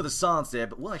 jumps in with a silence there,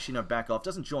 but will actually no back off,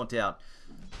 doesn't jaunt out.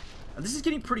 And this is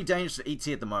getting pretty dangerous for ET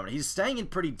at the moment. He's staying in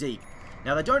pretty deep.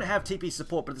 Now they don't have TP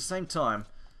support, but at the same time,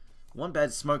 one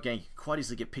bad smoke gang could quite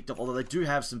easily get picked up, although they do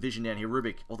have some vision down here.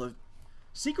 Rubik, although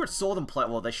Secret saw them play,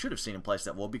 well, they should have seen him place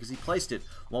that wall because he placed it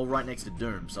while right next to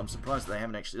Doom, so I'm surprised that they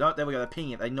haven't actually, oh, there we go, they're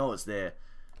pinging it, they know it's there.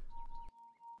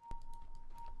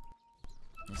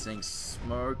 They're saying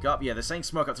smoke up. Yeah, they're saying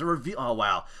smoke up. So reveal. Oh,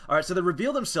 wow. Alright, so they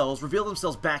reveal themselves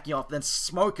backing off, then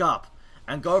smoke up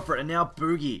and go for it. And now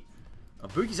Boogie. Oh,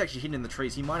 Boogie's actually hidden in the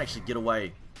trees. He might actually get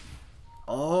away.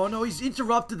 Oh, no, he's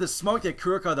interrupted the smoke there.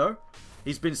 Kuroko, though.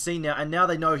 He's been seen now, and now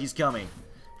they know he's coming.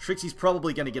 Trixie's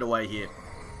probably going to get away here.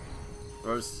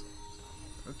 Throws.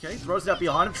 Okay, throws it out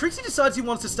behind him. Trixie decides he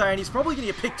wants to stay, and he's probably going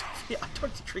to get picked off here. I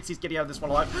don't think Trixie's getting out of this one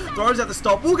alive. Throws out the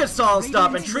stop. We'll get silenced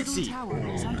up, and Trixie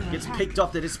gets picked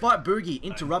off there, despite Boogie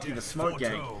interrupting the smoke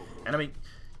gang. And I mean,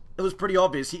 it was pretty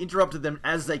obvious. He interrupted them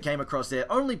as they came across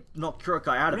there. Only knocked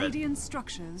Kurokai out of it.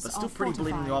 But still pretty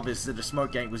bleedingly obvious that the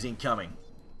smoke gang was incoming.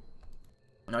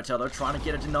 No-Tail though, trying to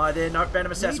get a deny there. No,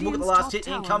 Phantom Assassin, look at the last hit.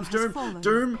 In comes Doom.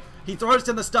 Doom, he throws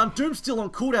down the stun. Doom's still on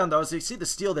cooldown though, so you see the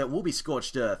steal there will be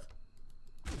Scorched Earth.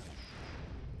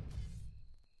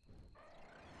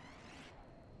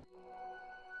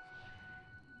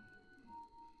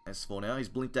 S4 now, his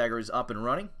Blink Dagger is up and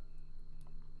running.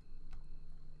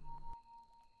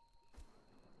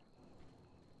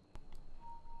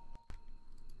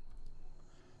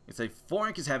 It's a 4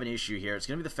 anchors have an issue here. It's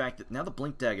going to be the fact that now the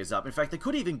Blink Dagger is up. In fact, they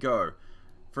could even go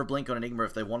for a Blink on Enigma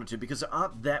if they wanted to, because there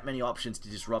aren't that many options to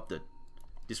disrupt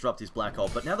his black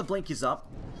hole. But now the Blink is up.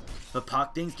 For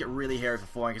Puck, things get really hairy for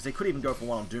 4 anchors. They could even go for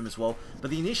one on Doom as well.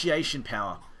 But the initiation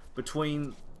power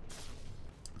between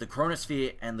the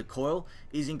Chronosphere and the Coil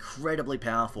is incredibly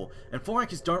powerful. And 4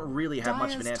 anchors don't really have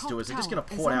much of an answer to it. They're just going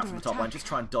to pour it out from the top line, just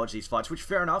try and dodge these fights, which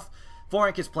fair enough. 4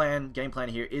 anchors game plan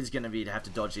here is going to be to have to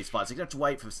dodge these fights. They're going to have to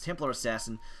wait for Templar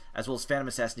Assassin as well as Phantom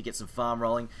Assassin to get some farm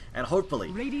rolling and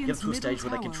hopefully get to a stage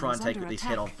where they can try and take these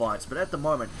head-on fights. But at the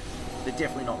moment, they're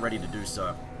definitely not ready to do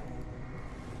so.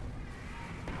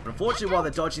 But unfortunately, while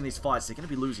they're dodging these fights, they're going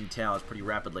to be losing towers pretty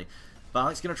rapidly.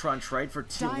 Barlick's going to try and trade for a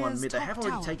tier 1 mid. They have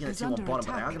already taken a tier 1 bottom,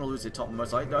 but they are going to lose their top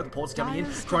most likely. No, the port's coming in.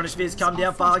 Chronosphere's come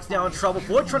down. Barlick's now in trouble.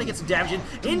 Ford trying to get some damage in.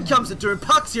 In comes the Doom.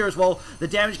 Puck's here as well. The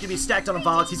damage can be stacked on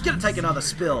Barlick. He's going to take another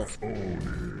spill.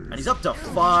 And he's up to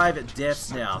 5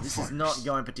 deaths now. This is not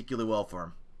going particularly well for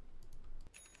him.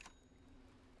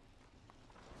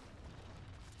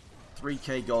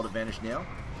 3k gold advantage now.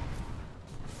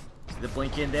 The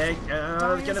blink in there,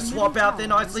 going to swap out there,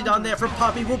 nicely done there from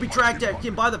Puppy, will be dragged out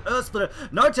in by the Earth Splitter.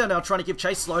 No-Tail now trying to give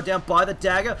chase, slowed down by the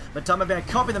dagger. Matama Van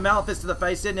copying the Malefice to the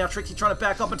face there, now Trixie trying to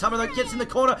back off, Matama though gets in the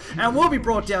corner and will be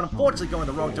brought down, unfortunately going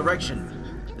the wrong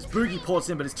direction. As Boogie ports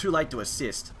in, but it's too late to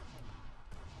assist.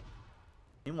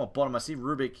 Meanwhile, bottom, I see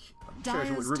Rubik. I'm not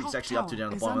sure what Rubik's actually up to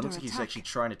down at the bottom. It looks like he's actually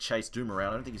trying to chase Doom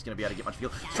around. I don't think he's going to be able to get much feel.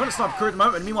 He's trying to snipe Crew at the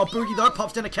moment. And meanwhile, Boogie, though,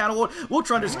 pops down a counter ward. We'll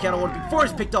try and do some counter ward before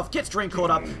he's picked off. Gets Dream caught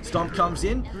up. Stomp comes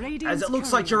in. As it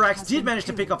looks like Jirax did manage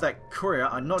to pick off that courier.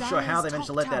 I'm not sure how they managed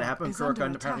to let that happen.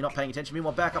 Kuroko apparently not paying attention.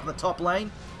 Meanwhile, back up in the top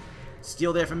lane.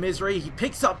 Steal there from Misery. He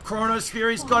picks up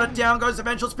Chronosphere. He's got it down. Goes the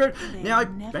Vengeful Spirit. Now he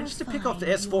manages to pick off the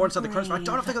S4 inside the Chronosphere. I don't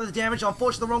know if they got the damage.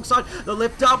 Unfortunately, the wrong side. The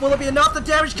lift up. Will it be enough? The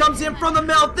damage comes in from the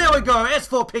mouth. There we go.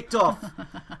 S4 picked off.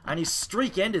 And his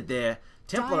streak ended there.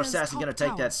 Templar Assassin going to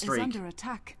take that streak.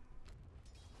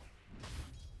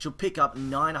 She'll pick up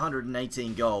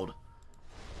 918 gold.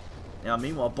 Now,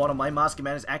 meanwhile, bottom lane, Mask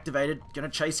Commander is activated. Going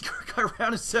to chase Kuroko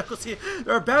around in circles here.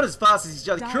 They're about as fast as each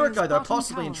other. Kuroko, though,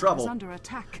 possibly in trouble.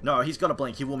 No, he's got to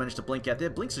blink. He will manage to blink out there.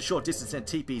 Blinks a short distance and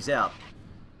TP's out.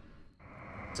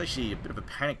 It's actually a bit of a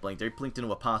panic blink there. He blinked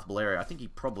into a pathable area. I think he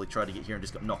probably tried to get here and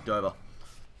just got knocked over.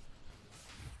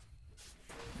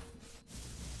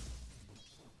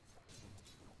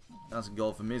 That's a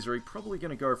goal for Misery. Probably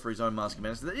going to go for his own Mask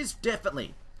Commander. So that is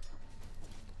definitely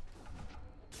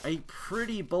a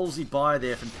pretty ballsy buy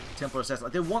there from Templar Assassin.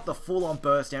 Like, they want the full-on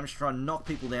burst damage to try and knock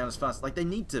people down as fast. Like, they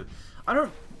need to...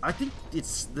 I think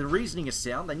it's... The reasoning is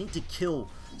sound. They need to kill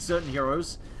certain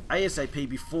heroes ASAP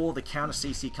before the counter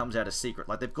CC comes out as secret.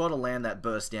 Like, they've got to land that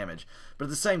burst damage. But at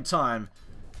the same time,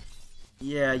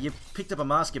 yeah, you've picked up a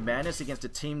Mask of Madness against a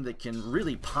team that can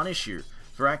really punish you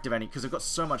for activating because they've got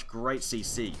so much great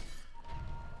CC.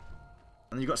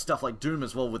 And you've got stuff like Doom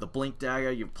as well with a Blink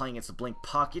Dagger. You're playing against a Blink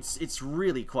Puck. It's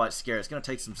really quite scary. It's going to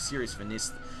take some serious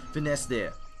finesse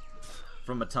there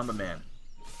from Matumba Man.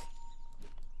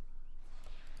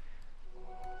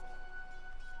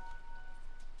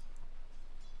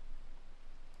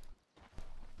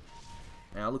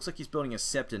 Now, it looks like he's building a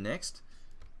Scepter next.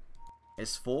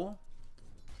 S4.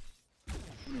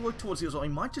 He work towards it as well. He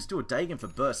might just do a Dagon for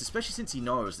burst, especially since he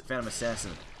knows that Phantom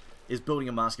Assassin is building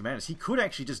a Mask of Madness. He could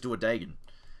actually just do a Dagon.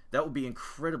 That would be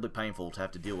incredibly painful to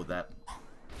have to deal with that.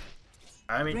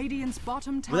 I mean,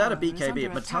 without a BKB,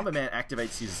 if Matumba Man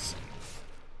activates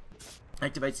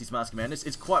his Mask of Madness,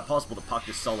 it's quite possible the Puck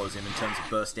just solos him in terms of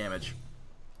burst damage.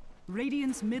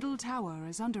 Radiant's middle tower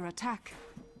is under attack.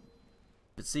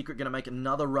 But Secret going to make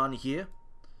another run here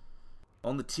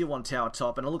on the tier 1 tower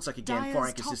top, and it looks like again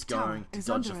Forank is just going to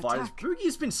dodge the fighters. Boogie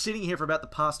has been sitting here for about the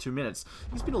past 2 minutes.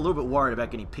 He's been a little bit worried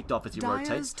about getting picked off as he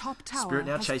rotates. Spirit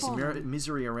now chasing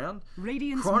Misery around.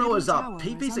 Chrono is up.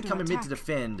 PPs are coming mid to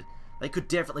defend. They could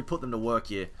definitely put them to work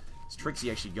here. Is Trixie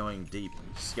actually going deep?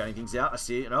 Scouting things out. I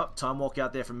see it. Oh, time walk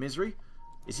out there from Misery.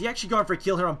 Is he actually going for a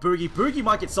kill here on Boogie? Boogie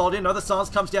might get sold in. Another silence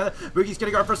comes down there. Boogie's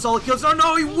going to go for a solo kill. Oh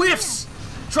no, he whiffs!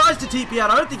 Tries to TP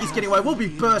out. I don't think he's getting away. Will be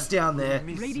burst down there.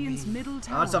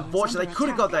 It's unfortunate. They could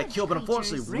have got that kill, but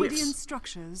unfortunately whiffs.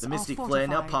 The Mystic Flare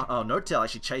now. Oh, No-Tail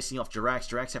actually chasing off Jirax.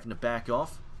 Jirax having to back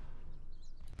off.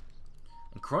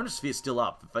 And Chronosphere still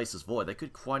up for Faceless Void. They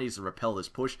could quite easily repel this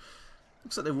push.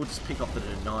 Looks like they will just pick off the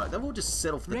Deny. They will just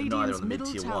settle for the Deny there on the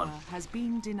mid-tier 1. Has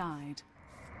been denied.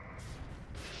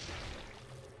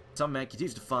 Some man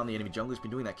continues to farm the enemy jungle. He's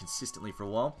been doing that consistently for a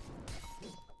while.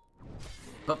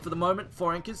 But for the moment,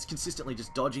 Forank is consistently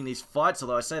just dodging these fights,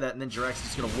 although I say that, and then Jirax is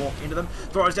just going to walk into them,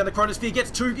 throws down the Chronosphere,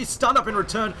 gets 2, he's stunned up in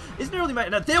return, isn't really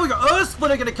made. Now there we go, Earth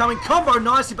Splitter going to come in, combo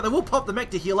nicely, but they will pop the mech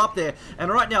to heal up there,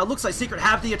 and right now it looks like Secret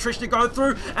have the attrition to go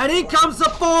through, and in comes the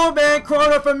 4-man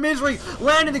Chrono for Misery,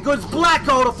 landing the goods, Black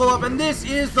Hole to follow up, and this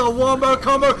is the Wombo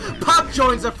combo, Puck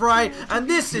joins the fray, and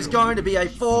this is going to be a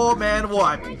 4-man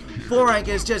wipe. Forank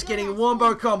is just getting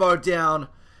Wombo combo down,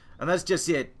 and that's just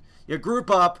it. You group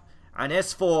up, and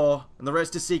S4 and the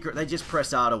rest is Secret. They just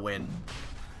press R to win.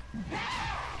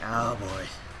 Oh boy.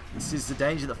 This is the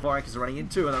danger that Forank is running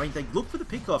into. And I mean, they look for the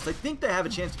pick-offs. They think they have a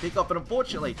chance to pick off, but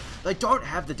unfortunately, they don't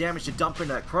have the damage to dump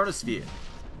into that Chronosphere.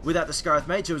 Without the Scarith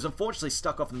Mage, who is unfortunately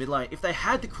stuck off the mid lane. If they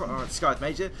had the Scarith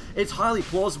Mage, it's highly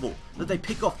plausible that they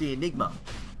pick off the Enigma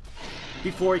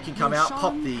before he can come out,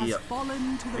 pop the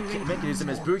mechanism,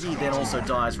 as Boogie then also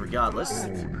dies regardless.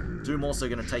 Doom also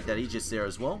going to take that Aegis there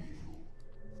as well.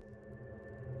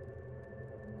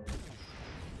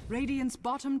 Radiant's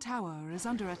bottom tower is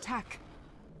under attack.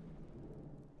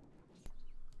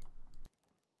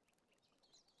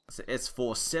 So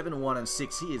S4, 7, 1, and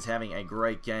 6. He is having a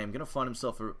great game. Going to find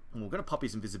himself we're going to pop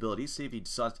his invisibility, see if he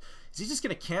decides. Is he just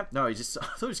going to camp? No, I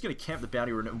thought he was going to camp the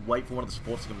bounty rune and wait for one of the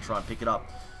supports to come and try and pick it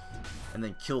up and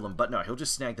then kill them. But no, he'll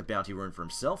just snag the bounty rune for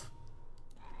himself.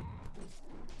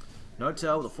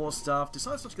 No-Tail with a 4-staff.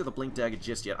 Decides not to go the Blink Dagger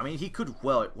just yet. I mean, he could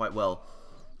quite well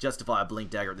justify a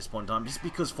Blink Dagger at this point in time, just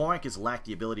because Forank has lacked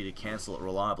the ability to cancel it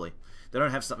reliably. They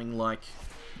don't have something like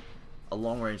a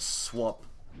long-range swap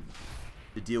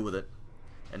to deal with it.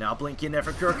 And now Blink in there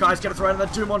for Kurokai's going to throw out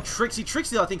another Doom on Trixie.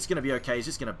 Trixie, I think, is going to be okay. He's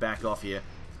just going to back off here.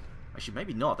 Actually,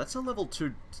 maybe not. That's a level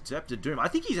 2 Scepter Doom. I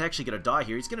think he's actually going to die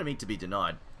here. He's going to need to be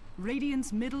denied.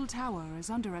 Radiant's middle tower is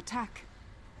under attack.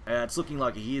 It's looking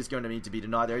like he is going to need to be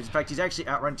denied there. In fact, he's actually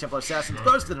outrunning Templar Assassins.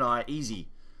 Goes to the deny. Easy.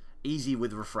 Easy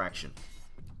with refraction.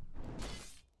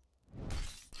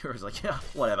 Hero's like, yeah,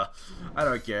 whatever. I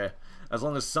don't care. As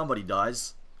long as somebody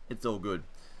dies, it's all good.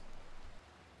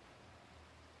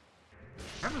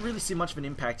 I haven't really seen much of an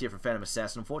impact here from Phantom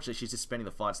Assassin. Unfortunately, she's just spending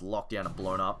the fights locked down and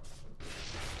blown up.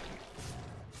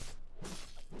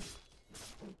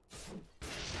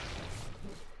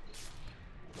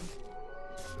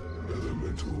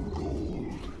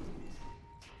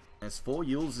 S4,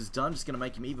 Yules is done, just going to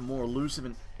make him even more elusive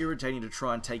and irritating to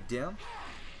try and take down.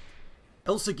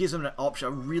 Also gives him an option,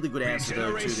 a really good answer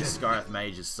though, to this Skyrath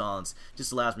Mage's silence.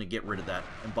 Just allows me to get rid of that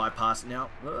and bypass it now.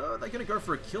 They're going to go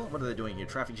for a kill. What are they doing here?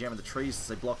 Traffic jam in the trees as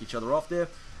they block each other off there.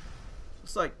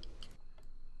 Looks like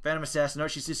Phantom Assassin. No,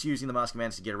 she's just using the Mask of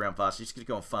Madness to get around fast. She's just going to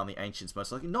go and farm the Ancients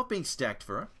most likely. Not being stacked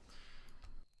for her.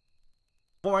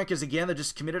 4 anchors again, they're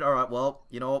just committed. Alright, well,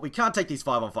 you know what? We can't take these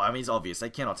 5-on-5. I mean, it's obvious.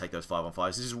 They cannot take those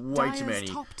 5-on-5s. This is way too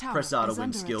many press-out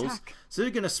win skills. Attack. So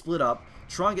they're going to split up,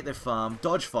 try and get their farm,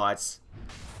 dodge fights.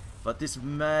 But this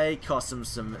may cost them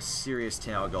some serious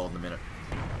tower gold in a minute.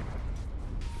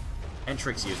 And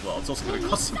Trixie as well. It's also going to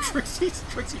cost some Trixie.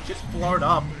 Trixie just blown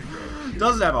up.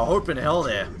 Doesn't have a hope in hell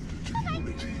there.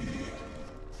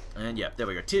 And yeah, there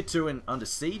we go. Tier 2 and under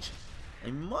siege. They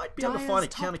might be able to find a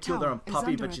counter kill there on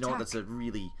Puppy, but you know what? That's a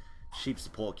really cheap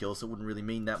support kill, so it wouldn't really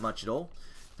mean that much at all.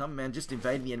 Man just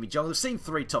invading the enemy jungle. We've seen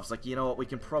 3 tops. Like, you know what? We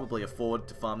can probably afford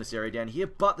to farm this area down here,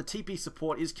 but the TP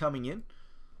support is coming in.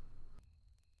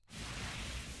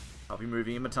 I'll be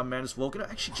moving in. Man as well. Going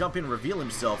to actually jump in and reveal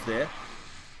himself there.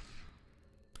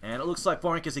 And it looks like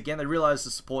 4 anchors again. They realize the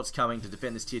support's coming to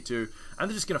defend this tier 2. And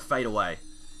they're just going to fade away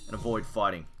and avoid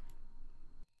fighting.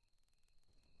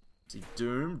 See,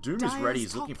 Doom. Doom is ready.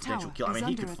 He's looking for potential kill. I mean,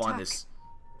 he could find this.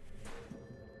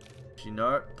 You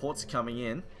know, ports are coming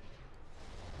in.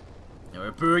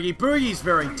 Boogie. Boogie's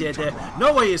very dead there.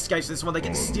 No way he escapes this one. They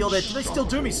get to steal there. Did they steal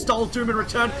Doom? He stole Doom in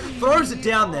return. Throws it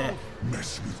down there.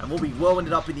 And will be well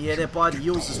ended up in the air there by the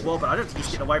Yules as well. But I don't think he's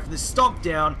getting away from this. Stomp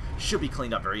down. Should be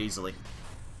cleaned up very easily.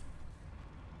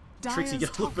 Trixie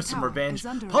gonna look for some revenge.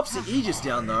 Pops the Aegis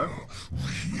down though.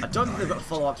 I don't think they've got a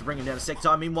follow-up to bring him down a second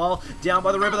time. Meanwhile, down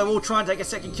by the river, they will try and take a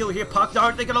second kill here. Puck,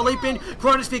 no, they're gonna leap in.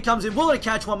 Chronosphere comes in. Will they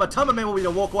catch one? Matama Man will be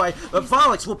to walk away. But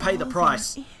Varlix will pay the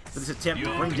price for this attempt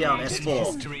to bring down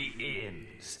S4.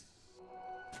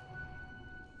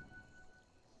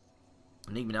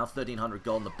 Enigma now 1,300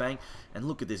 gold in the bank. And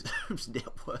look at this. Doom's net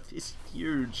worth is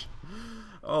huge.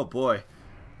 Oh boy.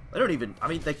 They don't even, I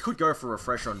mean, they could go for a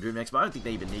refresher on Doom next, but I don't think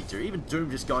they even need to. Even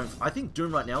Doom just going, I think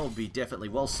Doom right now will be definitely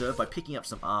well served by picking up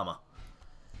some armor.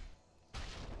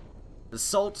 The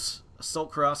Assault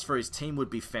Cuirass for his team would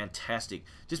be fantastic,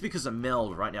 just because the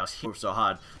Meld right now is hit so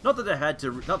hard. Not that they had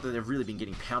to, not that they've really been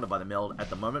getting pounded by the Meld at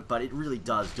the moment, but it really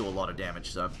does do a lot of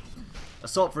damage, so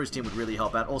Assault for his team would really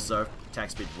help out. Also,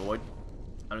 attack speed Void.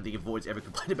 I don't think Void's ever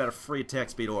complained about a free attack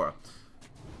speed aura.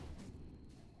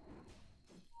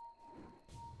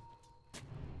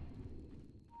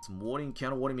 Some warding,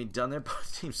 counter warding being done there.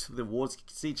 Both teams, the wards can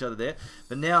see each other there.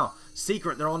 But now,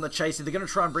 Secret, they're on the chase. They're going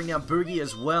to try and bring down Boogie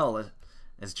as well.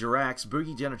 As Jirax,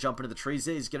 Boogie's going to jump into the trees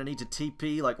there. He's going to need to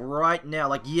TP like right now,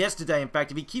 like yesterday in fact.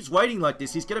 If he keeps waiting like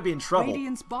this, he's going to be in trouble.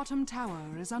 Radiant's bottom tower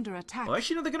is under attack. Well,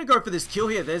 actually, no, they're going to go for this kill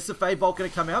here. There's the Fade Bolt going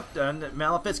to come out, and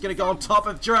Malefit's going to go on top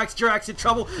of Jirax. Jirax in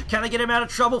trouble. Can they get him out of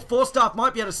trouble? 4 staff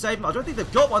might be able to save him. I don't think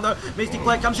they've got one though. Mystic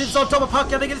Blade comes in, it's on top of Puck.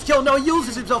 Can they get his kill? No, he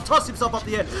uses himself, tosses himself up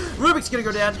the air. Rubik's going to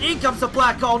go down. In comes the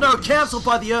Black Hole. No, cancelled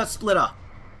by the Earth Splitter.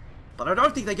 But I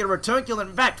don't think they get a return kill.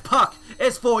 In fact, Puck,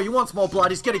 S4, he wants more blood.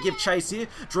 He's going to give chase here.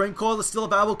 Dream Coil is still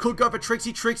available. Could go for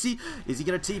Trixie. Trixie, is he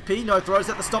going to TP? No, throws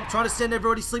out the stomp, trying to send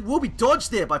everybody to sleep. Will be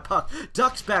dodged there by Puck.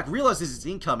 Ducks back, realizes it's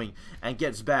incoming, and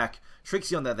gets back.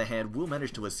 Trixie, on the other hand, will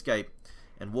manage to escape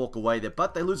and walk away there.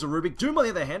 But they lose a Rubik. Doom, on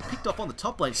the other hand, picked off on the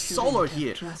top lane. Solo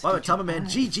here by Matama Man.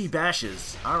 GG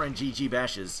bashes. RNGG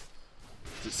bashes.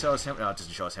 Does it show us how many? No, it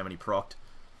doesn't show us how many procced.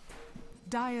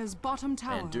 Dire's bottom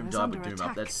tower and Doom is died under with Doom attack.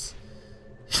 up. That's...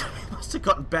 he must have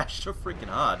gotten bashed so freaking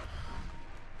hard.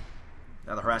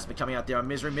 Now the harassment coming out there on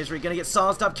Misery. Misery going to get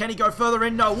silenced up. Can he go further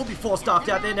in? No, we'll be 4-staffed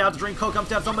out there now. The Dream Coil comes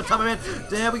down from Matama Man.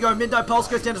 There we go. Midnight Pulse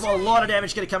goes down as well. A lot of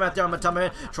damage going to come out there on Matama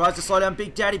Man. Tries to slow down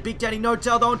Big Daddy. Big Daddy, no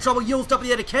tail though in trouble. Yules up in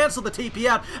the air to cancel the TP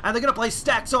out. And they're going to play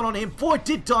stacks on him. Void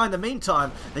did die in the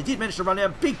meantime. They did manage to run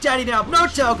down Big Daddy now. No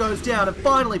tail goes down. And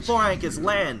finally 4 anchors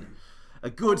land. A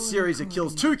good series of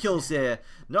kills. 2 kills there.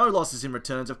 No losses in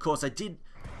returns. Of course, they did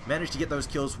manage to get those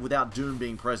kills without Doom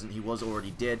being present. He was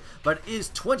already dead. But it is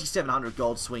 2,700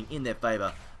 gold swing in their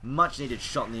favor. Much needed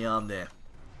shot in the arm there.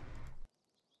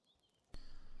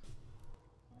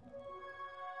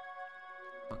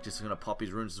 Just going to pop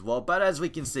his runes as well. But as we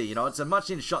can see, you know, it's a much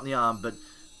needed shot in the arm, but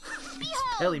it's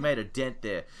barely made a dent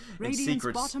there. In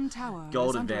Secret's bottom tower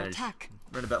gold advantage.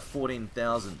 Around about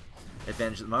 14,000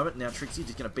 advantage at the moment. Now Trixie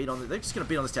just going to beat on they're just going to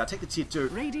beat on this tower. Take the tier 2.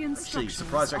 Actually,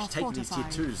 surprised they're actually taking these tier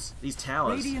 2s, these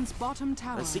towers. Radiant's bottom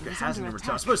tower and Secret hasn't in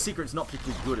return. I suppose Secret's not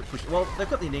particularly good at pushing. Well, they've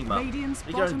got the Enigma.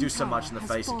 They don't do so much in the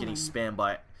face of getting spammed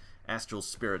by astral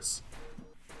spirits.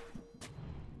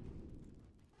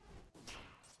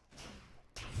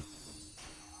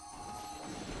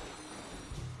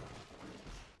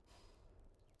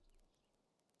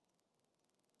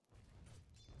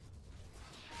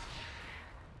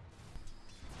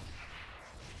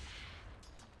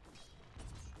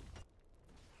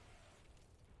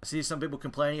 see some people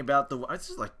complaining about the... This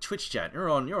is like Twitch chat. You're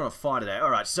on fire today.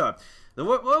 Alright, so...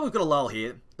 Well, we've got a lull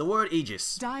here. The word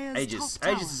Aegis. Aegis.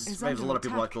 Aegis is a lot of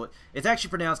people like to call it. It's actually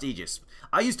pronounced Aegis.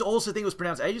 I used to also think it was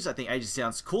pronounced Aegis. I think Aegis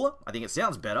sounds cooler. I think it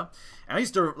sounds better. And I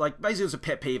used to, like, basically it was a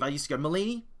pet peeve. I used to go,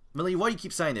 Melini, why do you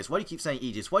keep saying this? Why do you keep saying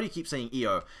Aegis? Why do you keep saying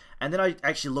EO? And then I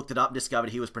actually looked it up and discovered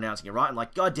he was pronouncing it right. I'm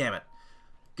like, God damn it.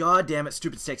 God damn it,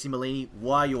 stupid sexy Melini.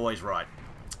 Why are you always right?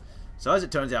 So as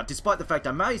it turns out, despite the fact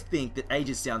I may think that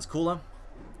Aegis sounds cooler,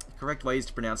 the correct way is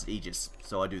to pronounce it Aegis.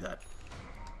 So I do that.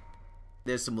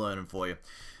 There's some learning for you.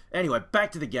 Anyway,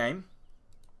 back to the game.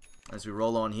 As we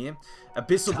roll on here.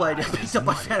 Abyssal Blade picked up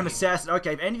by Phantom Assassin.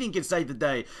 Okay, if anything can save the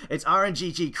day, it's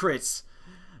RNGG crits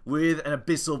with an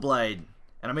Abyssal Blade.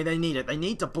 And I mean, they need it. They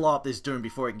need to blow up this Doom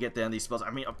before it can get down these spells.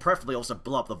 I mean, preferably also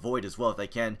blow up the Void as well if they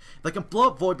can. If they can blow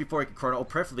up Void before it can Chrono, or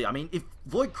preferably, I mean, if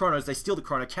Void Chronos, they steal the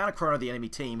Chrono, counter Chrono the enemy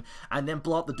team, and then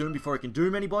blow up the Doom before it can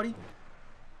Doom anybody,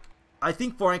 I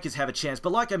think 4 Anchors have a chance.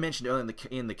 But like I mentioned earlier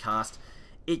in the cast,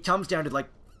 it comes down to, like,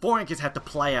 4 Anchors have to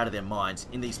play out of their minds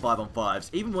in these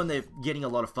 5-on-5s, even when they're getting a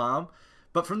lot of farm.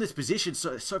 But from this position,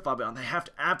 so far behind, they have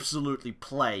to absolutely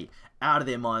play out of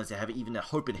their minds to have even a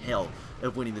hope in hell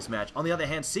of winning this match. On the other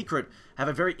hand, Secret have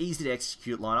a very easy to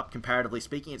execute lineup, comparatively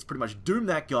speaking. It's pretty much doom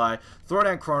that guy, throw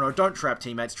down Chrono, don't trap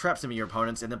teammates, trap some of your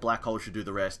opponents, and then Black Hole should do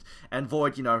the rest. And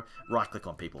Void, you know, right-click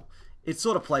on people. It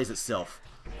sort of plays itself.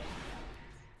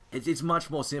 It's much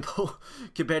more simple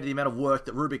compared to the amount of work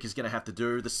that Rubik is going to have to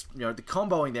do. This, you know, the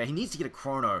comboing there. He needs to get a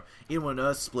Chrono into an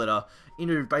Earth Splitter,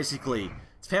 into basically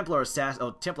Templar Assassin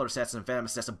and Phantom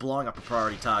Assassin blowing up a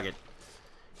priority target.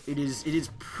 It is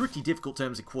pretty difficult in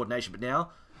terms of coordination. But now,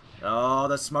 oh,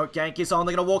 the smoke gank is on.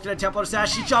 They're going to walk into Templar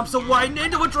Assassin. She jumps away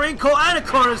into a Dream Core and a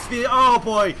Chronosphere. Oh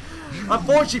boy!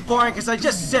 Unfortunately, 4 Anchors, they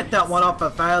just set that one up for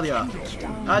failure.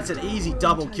 That's an easy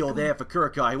double kill there for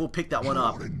Kurokai. He will pick that one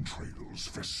up.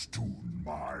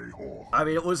 I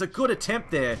mean, it was a good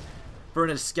attempt there for an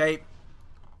escape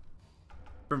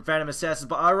from Phantom Assassins,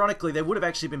 but ironically, they would have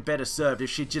actually been better served if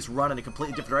she'd just run in a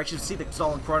completely different direction. See the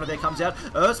stolen Chrono there comes out.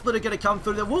 Earth Splitter going to come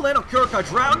through there. Will land on Kurokai.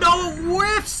 Drown. No, it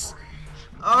whiffs!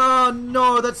 Oh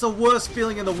no, that's the worst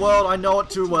feeling in the world. I know it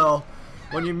too well.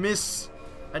 When you miss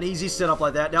an easy setup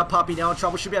like that. Now Puppy now in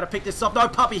trouble. Should be able to pick this up. No,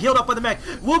 Puppy healed up by the mech.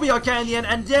 Will be okay in the end.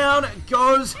 And down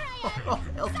goes... Oh,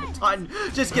 Elfin Titan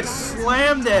just gets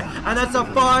slammed there. And that's a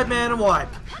 5-man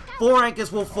wipe. 4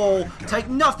 Anchors will fall. Take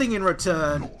nothing in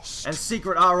return. And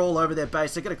Secret are all over their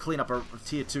base. They're going to clean up a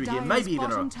tier 2 here. Maybe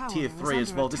even a tier 3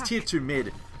 as well. This tier 2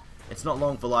 mid. It's not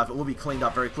long for life. It will be cleaned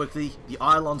up very quickly. The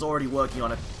Eilon's already working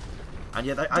on it. And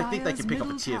yeah, I think they can pick up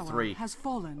a tier 3.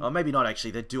 Oh, maybe not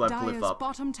actually. They do have Glyph up.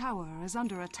 Bottom tower is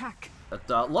under attack.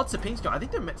 But, lots of pings going. I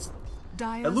think they're...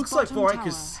 It looks like 4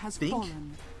 Anchors think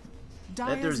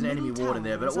that there's an enemy ward in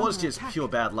there, but it was just pure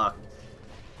bad luck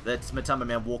that Matama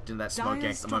Man walked in that smoke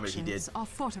gank the moment he did. Are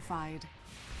fortified.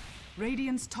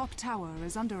 Radiant's top tower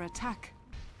is under attack.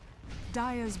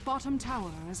 Dire's bottom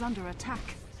tower is under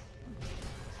attack.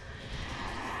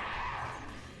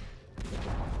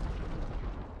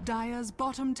 Dire's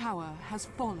bottom tower has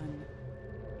fallen.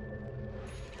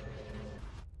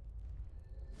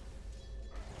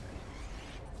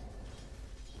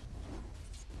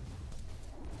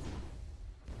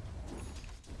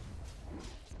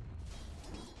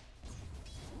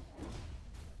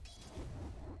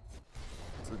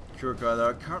 So Kurokai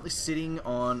though, currently sitting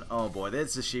on... Oh boy,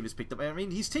 there's the Shiva's picked up. I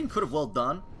mean, his team could have well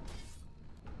done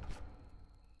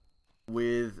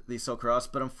with the Soulcross,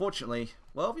 but unfortunately,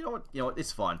 well, you know what,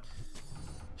 it's fine.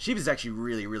 Shiva's actually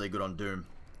really, really good on Doom.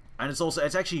 And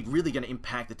it's actually really going to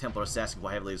impact the Templar Assassin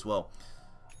quite heavily as well.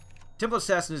 Templar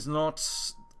Assassin is not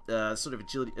sort of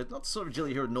agility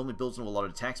here. It normally builds into a lot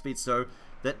of attack speed, so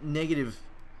that negative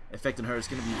effect on her is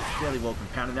going to be fairly well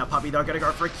compounded. Now Puppy though going to go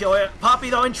for a kill here. Puppy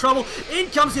though in trouble. In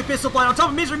comes the Abyssal Blade on top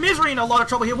of Misery. Misery in a lot of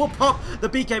trouble here. Will pop the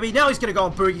BKB. Now he's going to go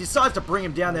on Boogie. He decides to bring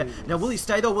him down there. Now will he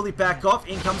stay though? Will he back off?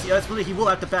 In comes the Earth Splitter. He will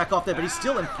have to back off there, but he's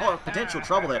still in potential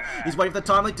trouble there. He's waiting for the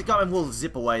time link to come and will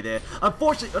zip away there.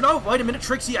 Unfortunately, oh no, wait a minute.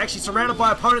 Trixie actually surrounded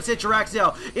by opponents there.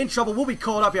 Jiraxel in trouble. Will be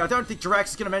caught up here. I don't think Jirax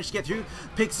is going to manage to get through.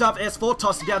 Picks up S4,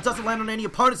 tosses down. Doesn't land on any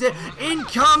opponents there. In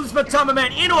comes Matama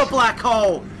Man into a black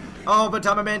hole. Oh,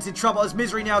 Matama Man's in trouble. Is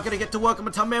Misery now going to get to work on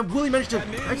Matama Man? Will he manage to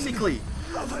basically...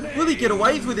 Will he get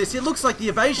away with this? It looks like the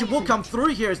evasion will come through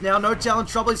here as now no talent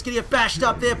trouble. He's going to get bashed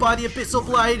up there by the Abyssal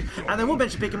Blade. And then we'll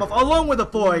manage to pick him off along with the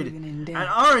Void. And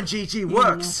RNGG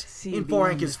works in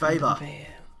 4 Anchors' favour.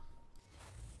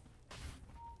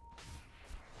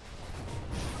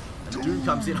 Doom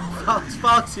comes in.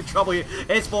 Farlux in trouble here.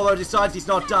 S4 though decides he's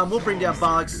not done. We'll bring down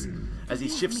Farlux. as he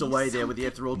shifts away there with the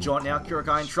ethereal jaunt. Now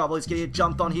Kurokai in trouble. He's getting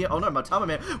jumped on here. Oh no, Matama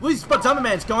Man. Well, Matama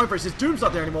Man's going for it. His Doom's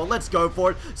not there anymore. Let's go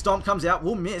for it. Stomp comes out.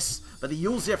 Will miss. But the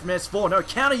Yule's there from S4. No,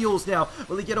 counter Yule's now.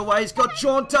 Will he get away? He's got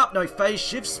jaunt up. No, phase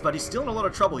shifts, but he's still in a lot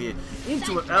of trouble here.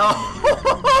 Into it.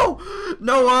 Oh,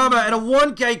 no armor and a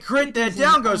 1k crit there.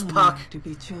 Down goes Puck.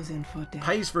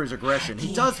 Pays for his aggression.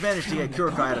 He does manage to get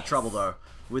Kurokai out of trouble though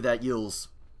with that Yule's.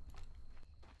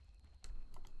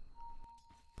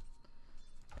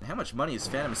 And how much money is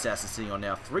Phantom Assassin sitting on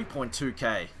now?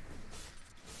 3.2k.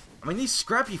 I mean, these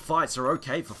scrappy fights are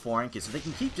okay for 4 anchors. So they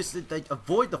can keep just, they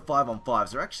avoid the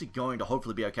 5-on-5s. They're actually going to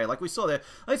hopefully be okay. Like we saw there,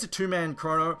 it's a 2-man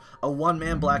chrono, a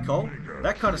 1-man black hole.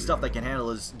 That kind of stuff they can handle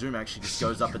as Doom actually just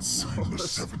goes up and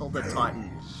solos the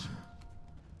Titan.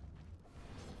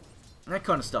 That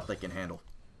kind of stuff they can handle.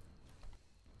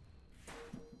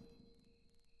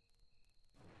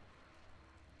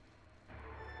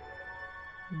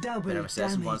 Phantom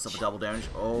Assassin wants up a double damage.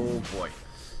 Oh boy.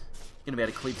 Gonna be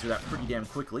able to cleave through that pretty damn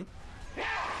quickly. And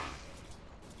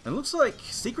it looks like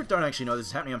Secret don't actually know this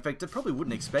is happening. In fact, they probably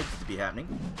wouldn't expect it to be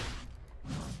happening.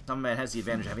 Some man has the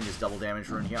advantage of having this double damage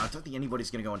rune here. I don't think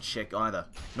anybody's gonna go and check either.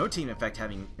 No team, in fact,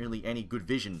 having really any good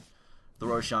vision. The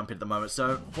Roshan pit at the moment.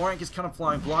 So 4 anchors kind of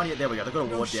flying blind yet. There we go. They've got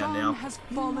a ward down now. Has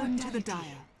fallen to the dire.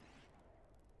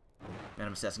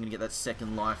 Phantom Assassin gonna get that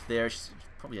second life there. She's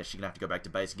probably actually gonna have to go back to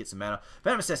base and get some mana.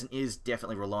 Phantom Assassin is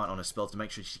definitely reliant on her spells to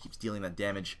make sure she keeps dealing that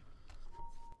damage.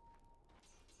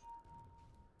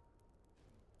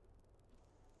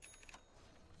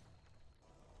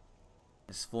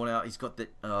 This spawn out. He's got the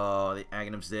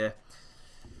Aghanims there.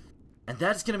 And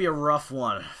that's going to be a rough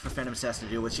one for Phantom Assassin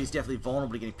to deal with. She's definitely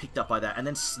vulnerable to getting picked up by that and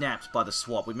then snapped by the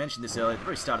swap. We mentioned this earlier at the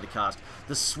very start of the cast.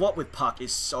 The swap with Puck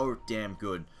is so damn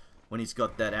good when he's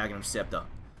got that Aghanim Scepter.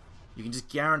 You can just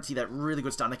guarantee that really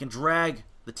good start. And they can drag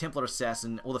the Templar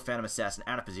Assassin or the Phantom Assassin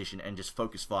out of position and just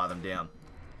focus fire them down.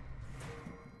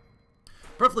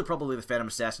 Preferably probably the Phantom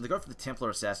Assassin. They go for the Templar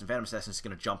Assassin. Phantom Assassin is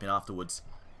going to jump in afterwards.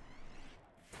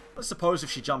 I suppose if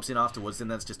she jumps in afterwards, then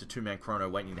that's just a 2-man chrono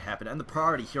waiting to happen. And the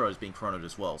priority hero is being chronoed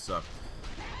as well, so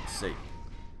let's see.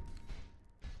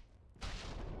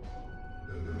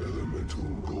 Elemental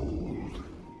gold.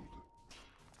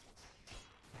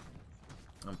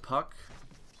 And Puck.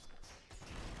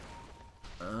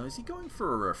 Is he going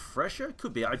for a refresher?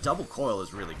 Could be. A double coil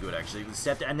is really good, actually, with the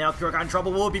Scepter. And now Kurokai in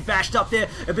trouble. Will be bashed up there.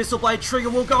 Abyssal Blade trigger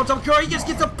will go on top of Kurokai. He just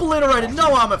gets obliterated.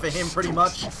 No armor for him, pretty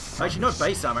much. Actually, no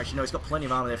base armor. Actually, no, he's got plenty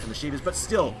of armor there from the Shivas, but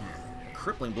still,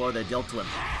 crippling blow they dealt to him.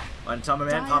 And Tama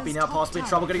Man, Puppy now possibly in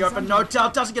trouble. Gonna go for no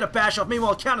tail. Doesn't get a bash off.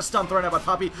 Meanwhile, counter stun thrown out by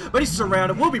Puppy, but he's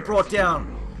surrounded. Will be brought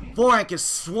down. 4 anchors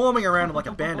swarming around him like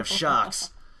a band of sharks.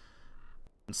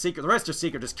 And Secret, the rest of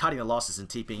Secret just cutting the losses and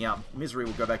TPing out. Misery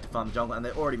will go back to farm the jungle, and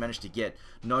they already managed to get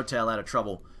No Tail out of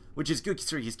trouble, which is good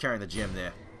considering he's carrying the gem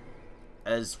there.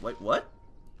 Wait, what?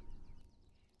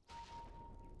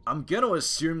 I'm gonna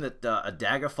assume that a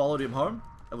dagger followed him home.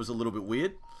 That was a little bit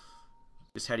weird.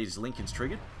 Just had his Lincolns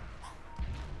triggered.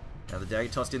 Now the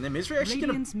dagger tossed in there. Misery actually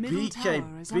gonna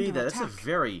BKB that. That's a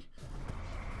very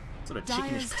sort of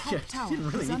chickenish. He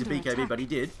didn't really need to BKB, but he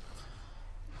did.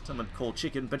 Someone called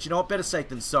chicken, but you know what? Better safe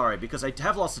than sorry, because they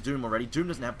have lost to Doom already. Doom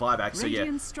doesn't have buyback, so yeah,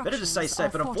 better to stay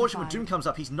safe. But unfortunately, when Doom comes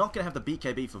up, he's not going to have the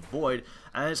BKB for Void,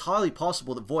 and it's highly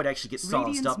possible that Void actually gets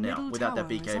silenced up now without that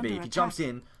BKB. If he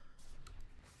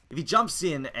jumps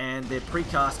in, and they're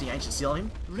pre-casting Ancient Seal on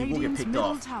him, he will get picked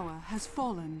off.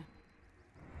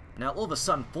 Now, all of a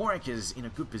sudden, 4 anchors in a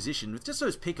good position with just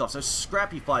those pick-offs, those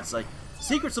scrappy fights. Like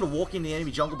Secret sort of walking the enemy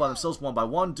jungle by themselves one by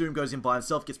one. Doom goes in by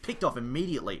himself, gets picked off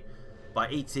immediately by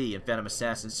ET and Phantom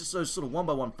Assassin. It's just those sort of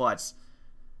one-by-one fights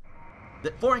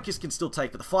that 4 anchors can still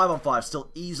take, but the 5-on-5 still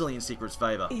easily in Secret's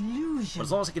favour. But as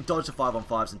long as they can dodge the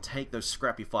 5-on-5s and take those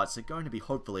scrappy fights, they're going to be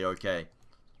hopefully okay.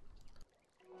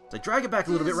 They drag it back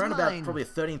a little bit, around about probably a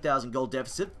 13,000 gold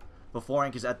deficit for 4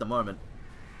 anchors at the moment.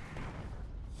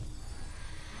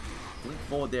 Blink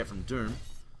forward there from Doom.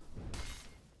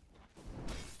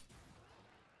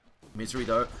 Misery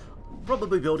though,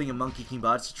 probably building a Monkey King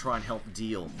Bards to try and help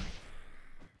deal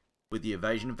with the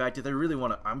evasion. In fact, if they really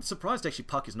want to, I'm surprised actually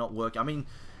Puck is not working. I mean,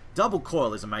 double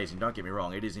coil is amazing, don't get me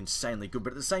wrong, it is insanely good,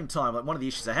 but at the same time, like, one of the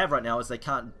issues they have right now is they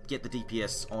can't get the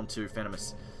DPS onto Phantom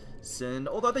Assassin,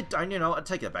 although they don't, you know, I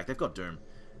take that back, they've got Doom.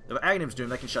 They've got Aghanim's Doom,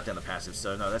 they can shut down the passive,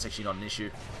 so no, that's actually not an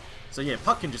issue. So yeah,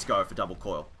 Puck can just go for double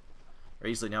coil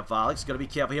very easily. Now Varlik's got to be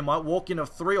careful, he might walk into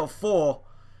 3 or 4,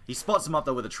 he spots them up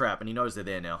though with a trap, and he knows they're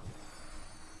there now.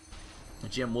 The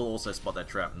gem will also spot that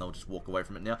trap, and they'll just walk away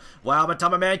from it now. Wow, but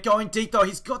Tama Man going deep, though.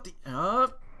 He's got the...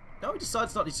 no, he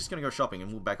decides not. He's just going to go shopping,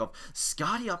 and we'll back off.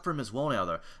 Skadi up for him as well now,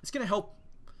 though. It's going to help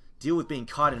deal with being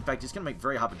kited. In fact, it's going to make it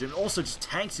very hard for Doom. It also just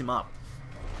tanks him up.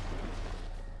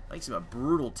 Makes him a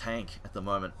brutal tank at the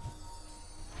moment.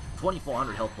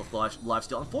 2,400 health with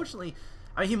lifesteal. Unfortunately,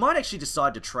 I mean, he might actually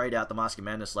decide to trade out the Mask of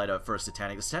Madness later for a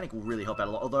Satanic. The Satanic will really help out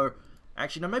a lot. Although,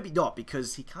 actually, no, maybe not,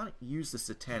 because he can't use the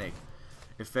Satanic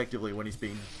effectively when he's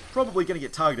been probably going to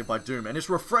get targeted by Doom. And it's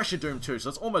Refresher Doom too, so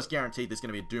it's almost guaranteed there's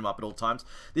going to be a Doom up at all times.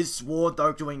 This Sword,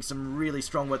 though, doing some really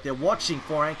strong work. They're watching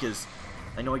 4 anchors.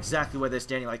 They know exactly where they're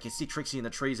standing. Like, you see Trixie in the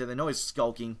trees there. They know he's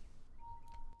skulking.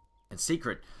 And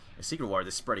Secret Warrior,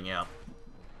 they're spreading out.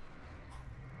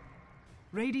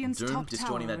 Radiant's Doom top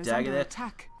disjoining tower that is dagger under there.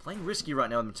 attack. Playing risky right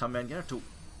now with the Tum Man. Gonna have to...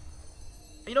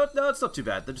 You know what? No, it's not too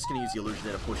bad. They're just going to use the illusion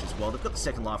there to push as well. They've got the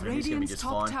second life, and he's going to be just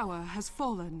Radiant's top fine. tower has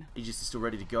fallen. Aegis is still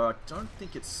ready to go. I don't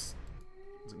think it's...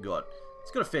 What's it got?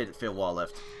 It's got a fair while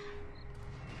left.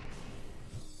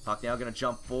 Puck now going to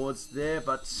jump forwards there,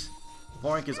 but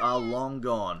 4 anchors are long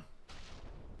gone.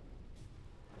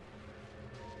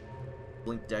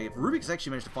 Blink Dagger. If Rubik's actually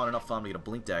managed to find enough farm to get a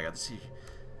Blink Dagger.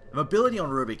 The mobility on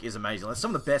Rubik is amazing. Like,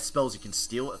 some of the best spells you can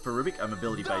steal for Rubik are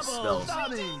mobility-based spells.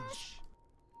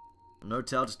 No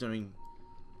Tail just doing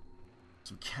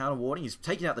some counter warding. He's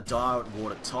taking out the Dire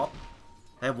Ward at top.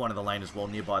 They have one in the lane as well,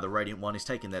 nearby the Radiant one. He's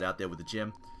taking that out there with the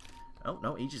gem. Oh,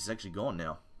 no, Aegis is actually gone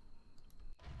now.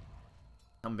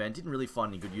 Man didn't really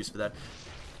find any good use for that.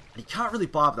 And he can't really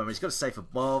buy up them. He's got to save for...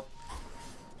 Well,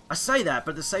 I say that,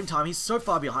 but at the same time, he's so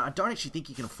far behind. I don't actually think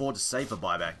he can afford to save for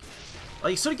buyback.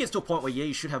 Like, he sort of gets to a point where, yeah,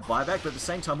 you should have buyback, but at the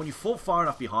same time, when you fall far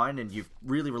enough behind and you're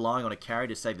really relying on a carry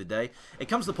to save the day, it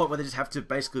comes to the point where they just have to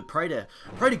basically pray to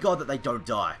God that they don't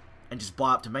die and just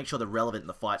buy up to make sure they're relevant in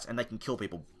the fights and they can kill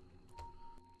people.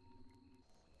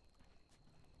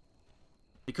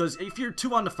 Because if you're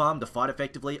too underfarmed to fight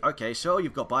effectively, okay, so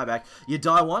you've got buyback. You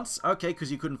die once, okay,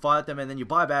 because you couldn't fight them, and then you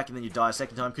buy back, and then you die a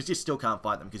second time because you still can't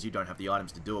fight them because you don't have the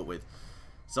items to do it with.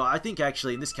 So I think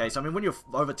actually in this case, I mean, when you're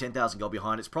over 10,000 gold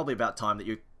behind, it's probably about time that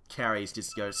your carries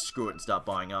just go screw it and start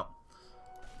buying up.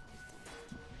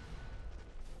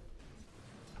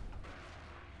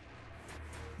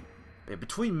 Yeah,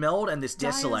 between Meld and this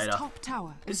Desolator,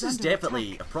 this is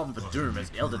definitely a problem for Doom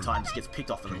as Elder Titan just gets picked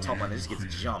off from the top line and just gets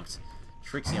jumped.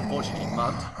 Trixie unfortunately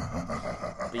mugged.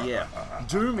 But yeah,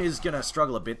 Doom is going to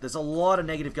struggle a bit. There's a lot of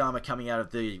negative karma coming out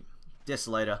of the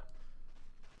Desolator.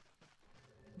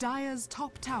 Dire's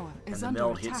top tower is and the under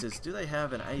Meld attack. hits us. Do they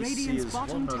have an AC Radiant's as well?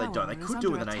 bottom No, they don't. They tower could is do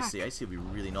it with under an attack. AC. AC would be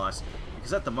really nice.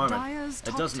 Because at the moment, Dire's it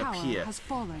top doesn't tower appear has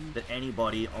fallen. that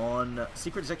anybody on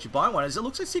Secret is actually buying one. As it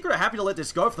looks like Secret are happy to let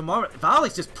this go for the moment.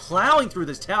 Varley's just plowing through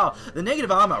this tower. The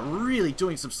negative armor really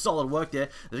doing some solid work there.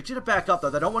 They're going to back up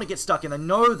though. They don't want to get stuck in. They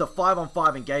know the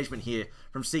 5-on-5 engagement here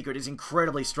from Secret is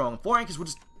incredibly strong. 4 anchors will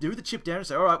just do the chip down and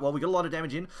say, alright, well, we got a lot of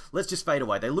damage in. Let's just fade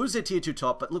away. They lose their tier 2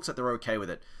 top, but it looks like they're okay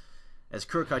with it. As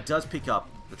Kurokai does pick up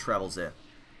the travels there.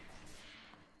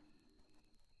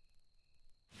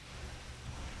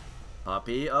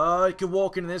 Puppy. Oh, you could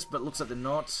walk into this, but looks like they're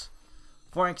not.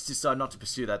 4 anchors decide not to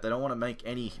pursue that. They don't want to make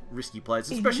any risky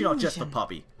plays, especially not just for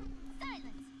Puppy.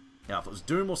 Now, if it was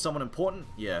Doom or someone important,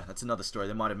 yeah, that's another story.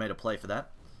 They might have made a play for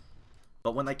that.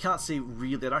 But when they can't see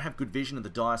really, they don't have good vision of the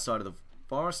dire side of the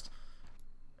forest.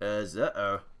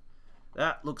 Uh-oh.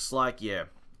 That looks like, yeah,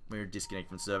 we're disconnected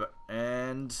from the server.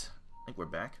 And I think we're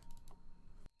back.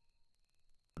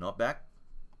 We're not back.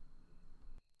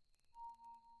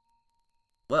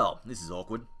 Well, this is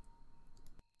awkward.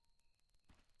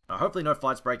 Hopefully no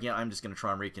fights breaking out. I'm just going to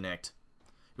try and reconnect.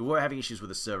 We were having issues with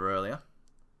the server earlier.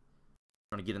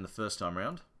 Trying to get in the first time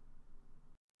round.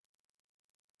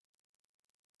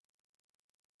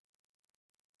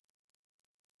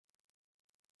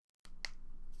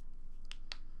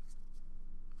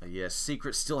 Yeah,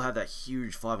 Secret still have that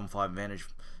huge 5-on-5 advantage,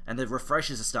 and the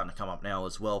refreshers are starting to come up now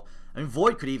as well. I mean,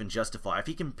 Void could even justify, if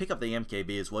he can pick up the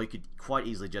MKB as well, he could quite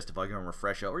easily justify going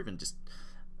refresher, or even just,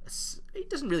 he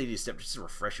doesn't really need a step, just a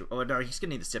refresher. Oh no, he's going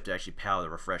to need the step to actually power the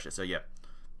refresher, so yeah.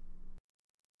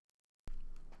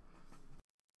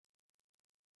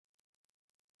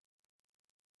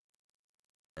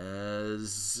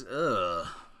 Jeez,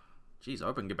 I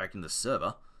hope I can get back in the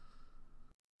server.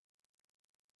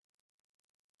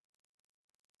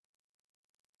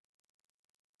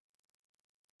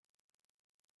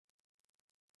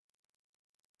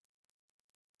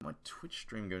 My Twitch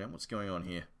stream go down. What's going on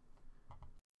here?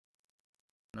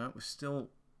 No, we're still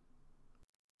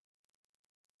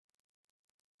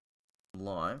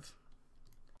live.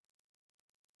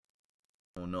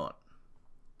 Or not.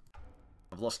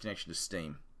 I've lost connection to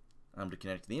Steam. I'm to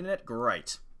connect to the internet.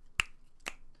 Great.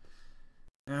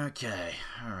 Okay,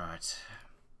 alright.